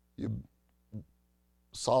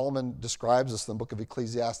 Solomon describes this in the book of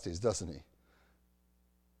Ecclesiastes, doesn't he?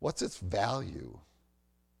 What's its value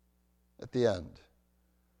at the end?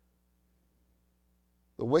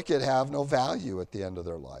 The wicked have no value at the end of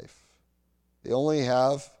their life. They only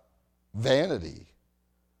have vanity.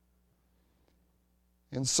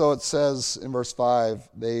 And so it says in verse 5,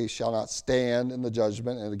 they shall not stand in the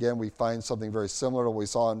judgment. And again, we find something very similar to what we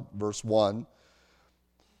saw in verse 1.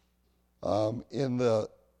 In the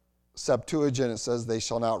Septuagint, it says they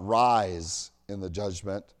shall not rise in the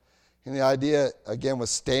judgment. And the idea, again, with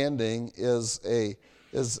standing is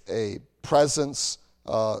a presence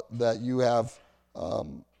that you have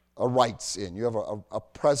a rights in. You have a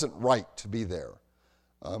present right to be there.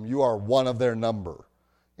 You are one of their number.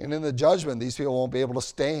 And in the judgment, these people won't be able to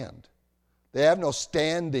stand. They have no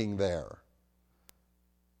standing there.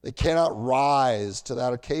 They cannot rise to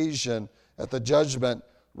that occasion at the judgment.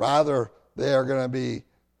 Rather, they are going to be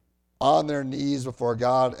on their knees before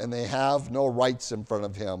God, and they have no rights in front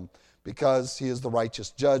of him because he is the righteous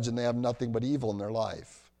judge, and they have nothing but evil in their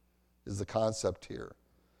life, is the concept here.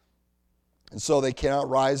 And so they cannot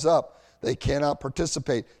rise up. They cannot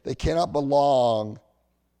participate. They cannot belong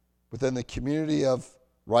within the community of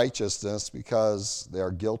righteousness because they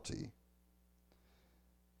are guilty.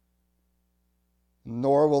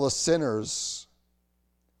 Nor will the sinners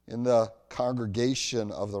in the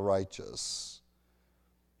congregation of the righteous.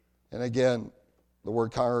 And again, the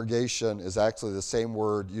word congregation is actually the same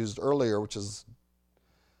word used earlier, which is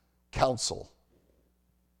council.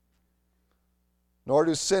 Nor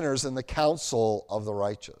do sinners in the council of the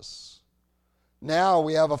righteous. Now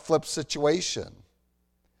we have a flipped situation.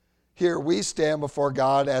 Here we stand before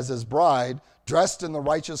God as his bride, dressed in the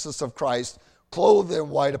righteousness of Christ, clothed in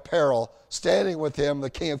white apparel, standing with him, the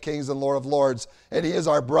King of Kings and Lord of Lords, and he is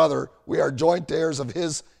our brother. We are joint heirs of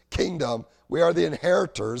his kingdom. We are the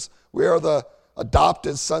inheritors. We are the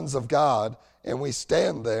adopted sons of God, and we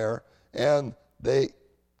stand there, and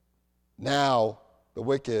now the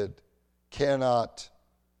wicked cannot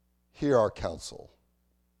hear our counsel.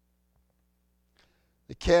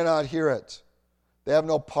 They cannot hear it. They have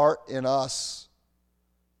no part in us.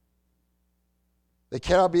 They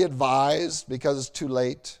cannot be advised because it's too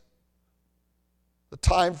late. The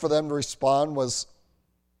time for them to respond was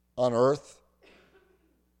on earth.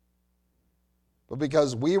 But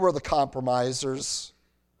because we were the compromisers,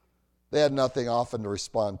 they had nothing often to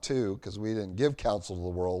respond to because we didn't give counsel to the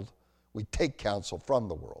world. We take counsel from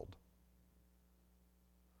the world.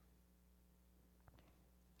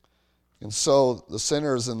 And so the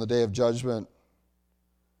sinners in the day of judgment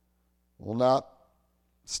will not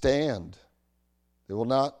stand. They will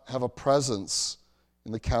not have a presence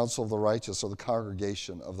in the council of the righteous or the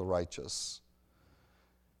congregation of the righteous.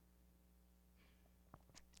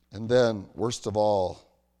 And then, worst of all,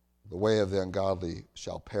 the way of the ungodly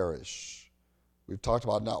shall perish. We've talked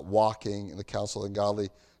about not walking in the counsel of the ungodly,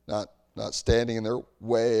 not standing in their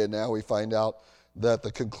way, and now we find out that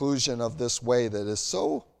the conclusion of this way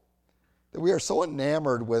that we are so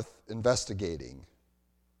enamored with investigating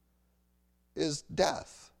is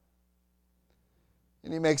death.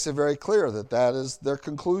 And he makes it very clear that is their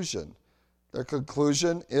conclusion. Their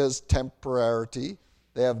conclusion is temporarity.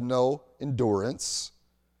 They have no endurance.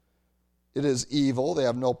 It is evil. They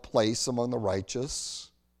have no place among the righteous.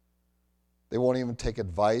 They won't even take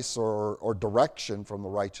advice or direction from the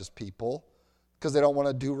righteous people because they don't want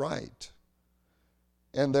to do right.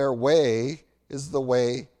 And their way is the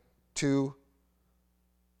way to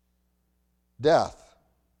death.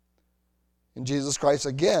 And Jesus Christ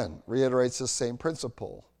again reiterates this same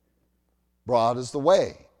principle. Broad is the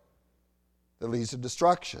way that leads to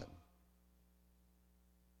destruction.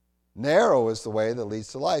 Narrow is the way that leads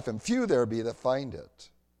to life, and few there be that find it.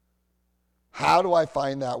 How do I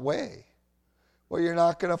find that way? Well, you're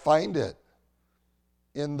not going to find it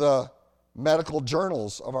in the medical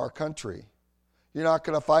journals of our country. You're not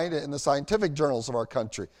going to find it in the scientific journals of our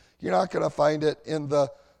country. You're not going to find it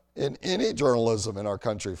in any journalism in our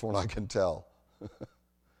country, from what I can tell.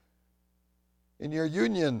 In your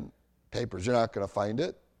union papers, you're not going to find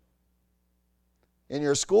it. In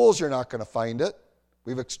your schools, you're not going to find it.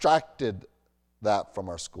 We've extracted that from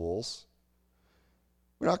our schools.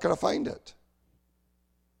 We're not going to find it.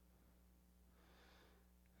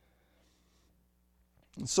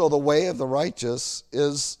 And so the way of the righteous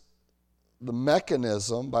is the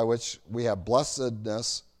mechanism by which we have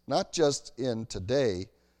blessedness, not just in today,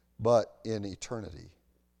 but in eternity.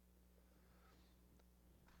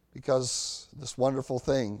 Because this wonderful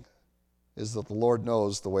thing is that the Lord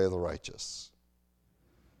knows the way of the righteous.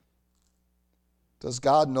 Does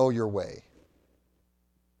God know your way?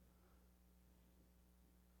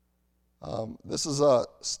 This is a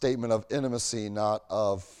statement of intimacy, not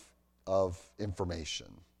of information.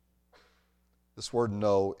 This word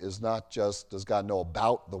know is not just does God know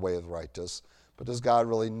about the way of the righteous, but does God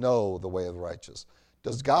really know the way of the righteous?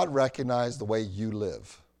 Does God recognize the way you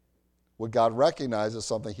live? Would God recognize as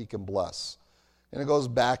something he can bless? And it goes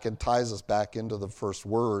back and ties us back into the first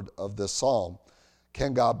word of this psalm.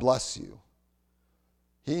 Can God bless you?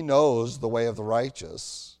 He knows the way of the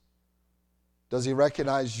righteous. Does he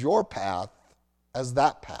recognize your path as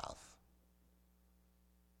that path?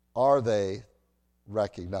 Are they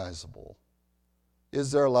recognizable?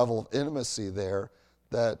 Is there a level of intimacy there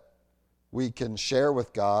that we can share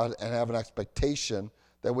with God and have an expectation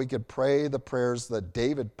that we could pray the prayers that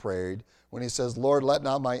David prayed when he says, Lord, let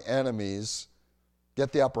not my enemies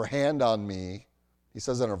get the upper hand on me. He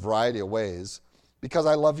says in a variety of ways, because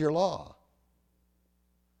I love your law,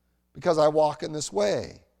 because I walk in this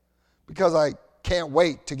way, because I can't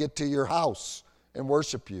wait to get to your house and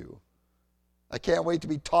worship you. I can't wait to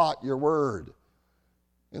be taught your word.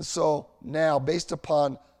 And so now, based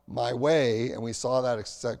upon my way, and we saw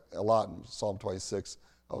that a lot in Psalm 26,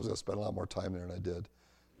 I was going to spend a lot more time there than I did.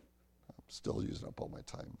 I'm still using up all my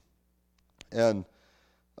time. And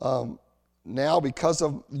now, because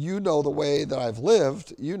of you know the way that I've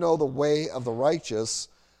lived, you know the way of the righteous,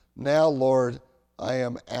 now, Lord, I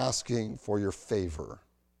am asking for your favor.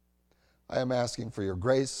 I am asking for your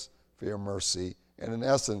grace, for your mercy, and in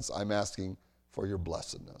essence, I'm asking for your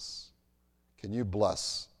blessedness. Can you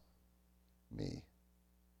bless me?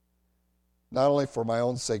 Not only for my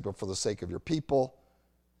own sake, but for the sake of your people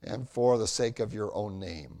and for the sake of your own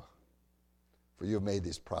name. For you have made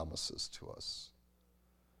these promises to us.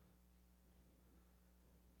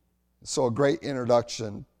 So a great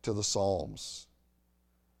introduction to the Psalms.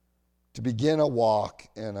 To begin a walk,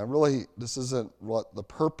 and this isn't what the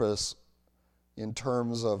purpose in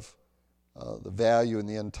terms of the value in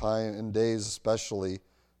the end days, especially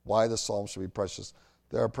why the Psalms should be precious.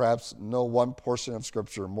 There are perhaps no one portion of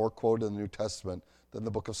Scripture more quoted in the New Testament than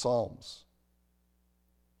the book of Psalms.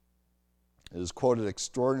 It is quoted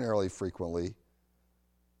extraordinarily frequently.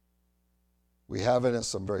 We have in it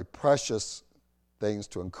some very precious things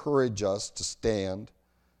to encourage us to stand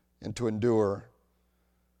and to endure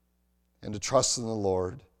and to trust in the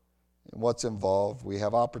Lord and what's involved. We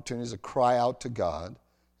have opportunities to cry out to God,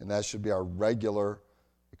 and that should be our regular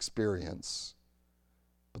experience.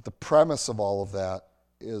 But the premise of all of that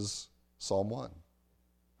is Psalm 1.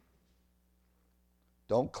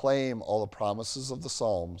 Don't claim all the promises of the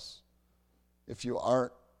Psalms if you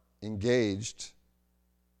aren't engaged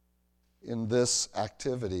in this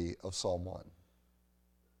activity of Psalm 1.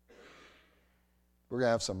 We're going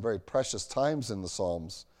to have some very precious times in the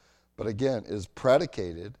Psalms, but again, it is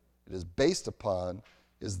predicated, it is based upon,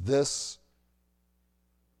 is this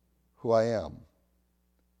who I am?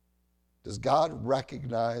 Does God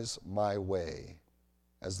recognize my way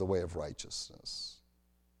as the way of righteousness?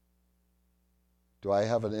 Do I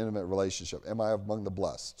have an intimate relationship? Am I among the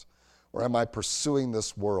blessed? Or am I pursuing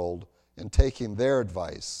this world and taking their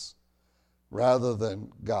advice rather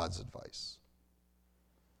than God's advice?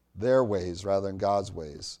 Their ways rather than God's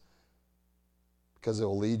ways, because it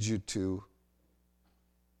will lead you to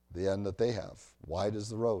the end that they have. Wide is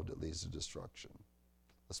the road that leads to destruction.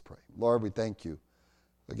 Let's pray. Lord, we thank you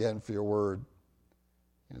again for your word,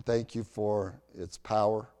 and thank you for its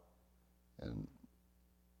power and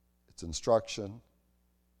its instruction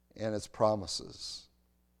and its promises.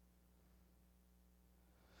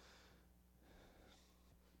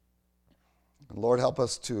 And Lord, help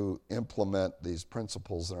us to implement these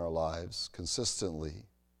principles in our lives consistently.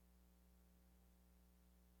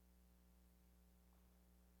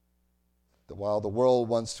 That while the world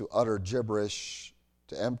wants to utter gibberish,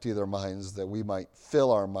 to empty their minds, that we might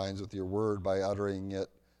fill our minds with your word by uttering it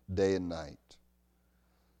day and night.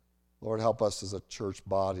 Lord, help us as a church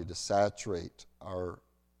body to saturate our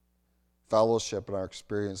fellowship and our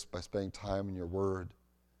experience by spending time in your word,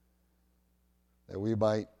 that we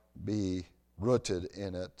might be rooted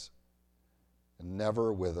in it and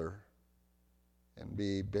never wither and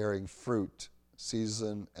be bearing fruit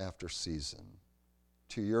season after season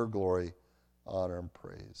to your glory, honor, and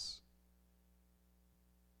praise.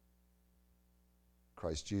 In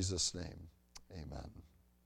Christ Jesus' name, amen.